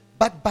 he says,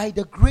 but by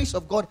the grace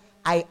of God,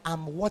 I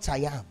am what I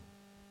am.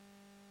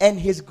 And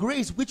his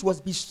grace, which was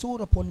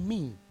bestowed upon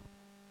me,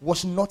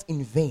 was not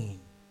in vain.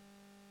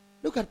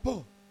 Look at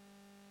Paul.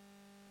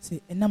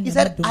 He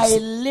said, I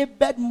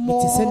labored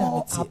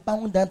more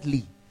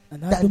abundantly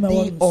than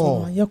they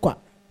all.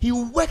 He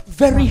worked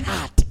very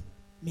hard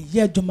than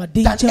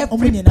everybody.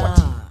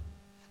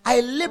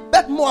 I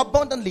labored more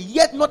abundantly,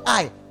 yet not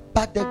I,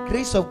 but the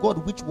grace of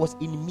God which was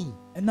in me.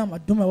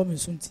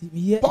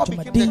 Paul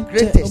became the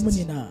greatest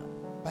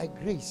by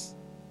grace,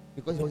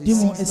 because it was a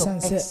season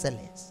of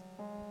excellence.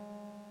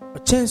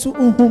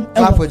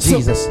 Clap for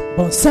Jesus.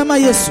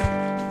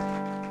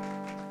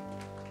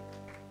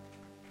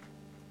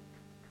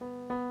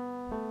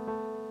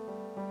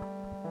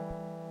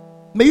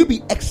 May you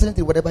be excellent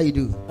in whatever you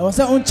do.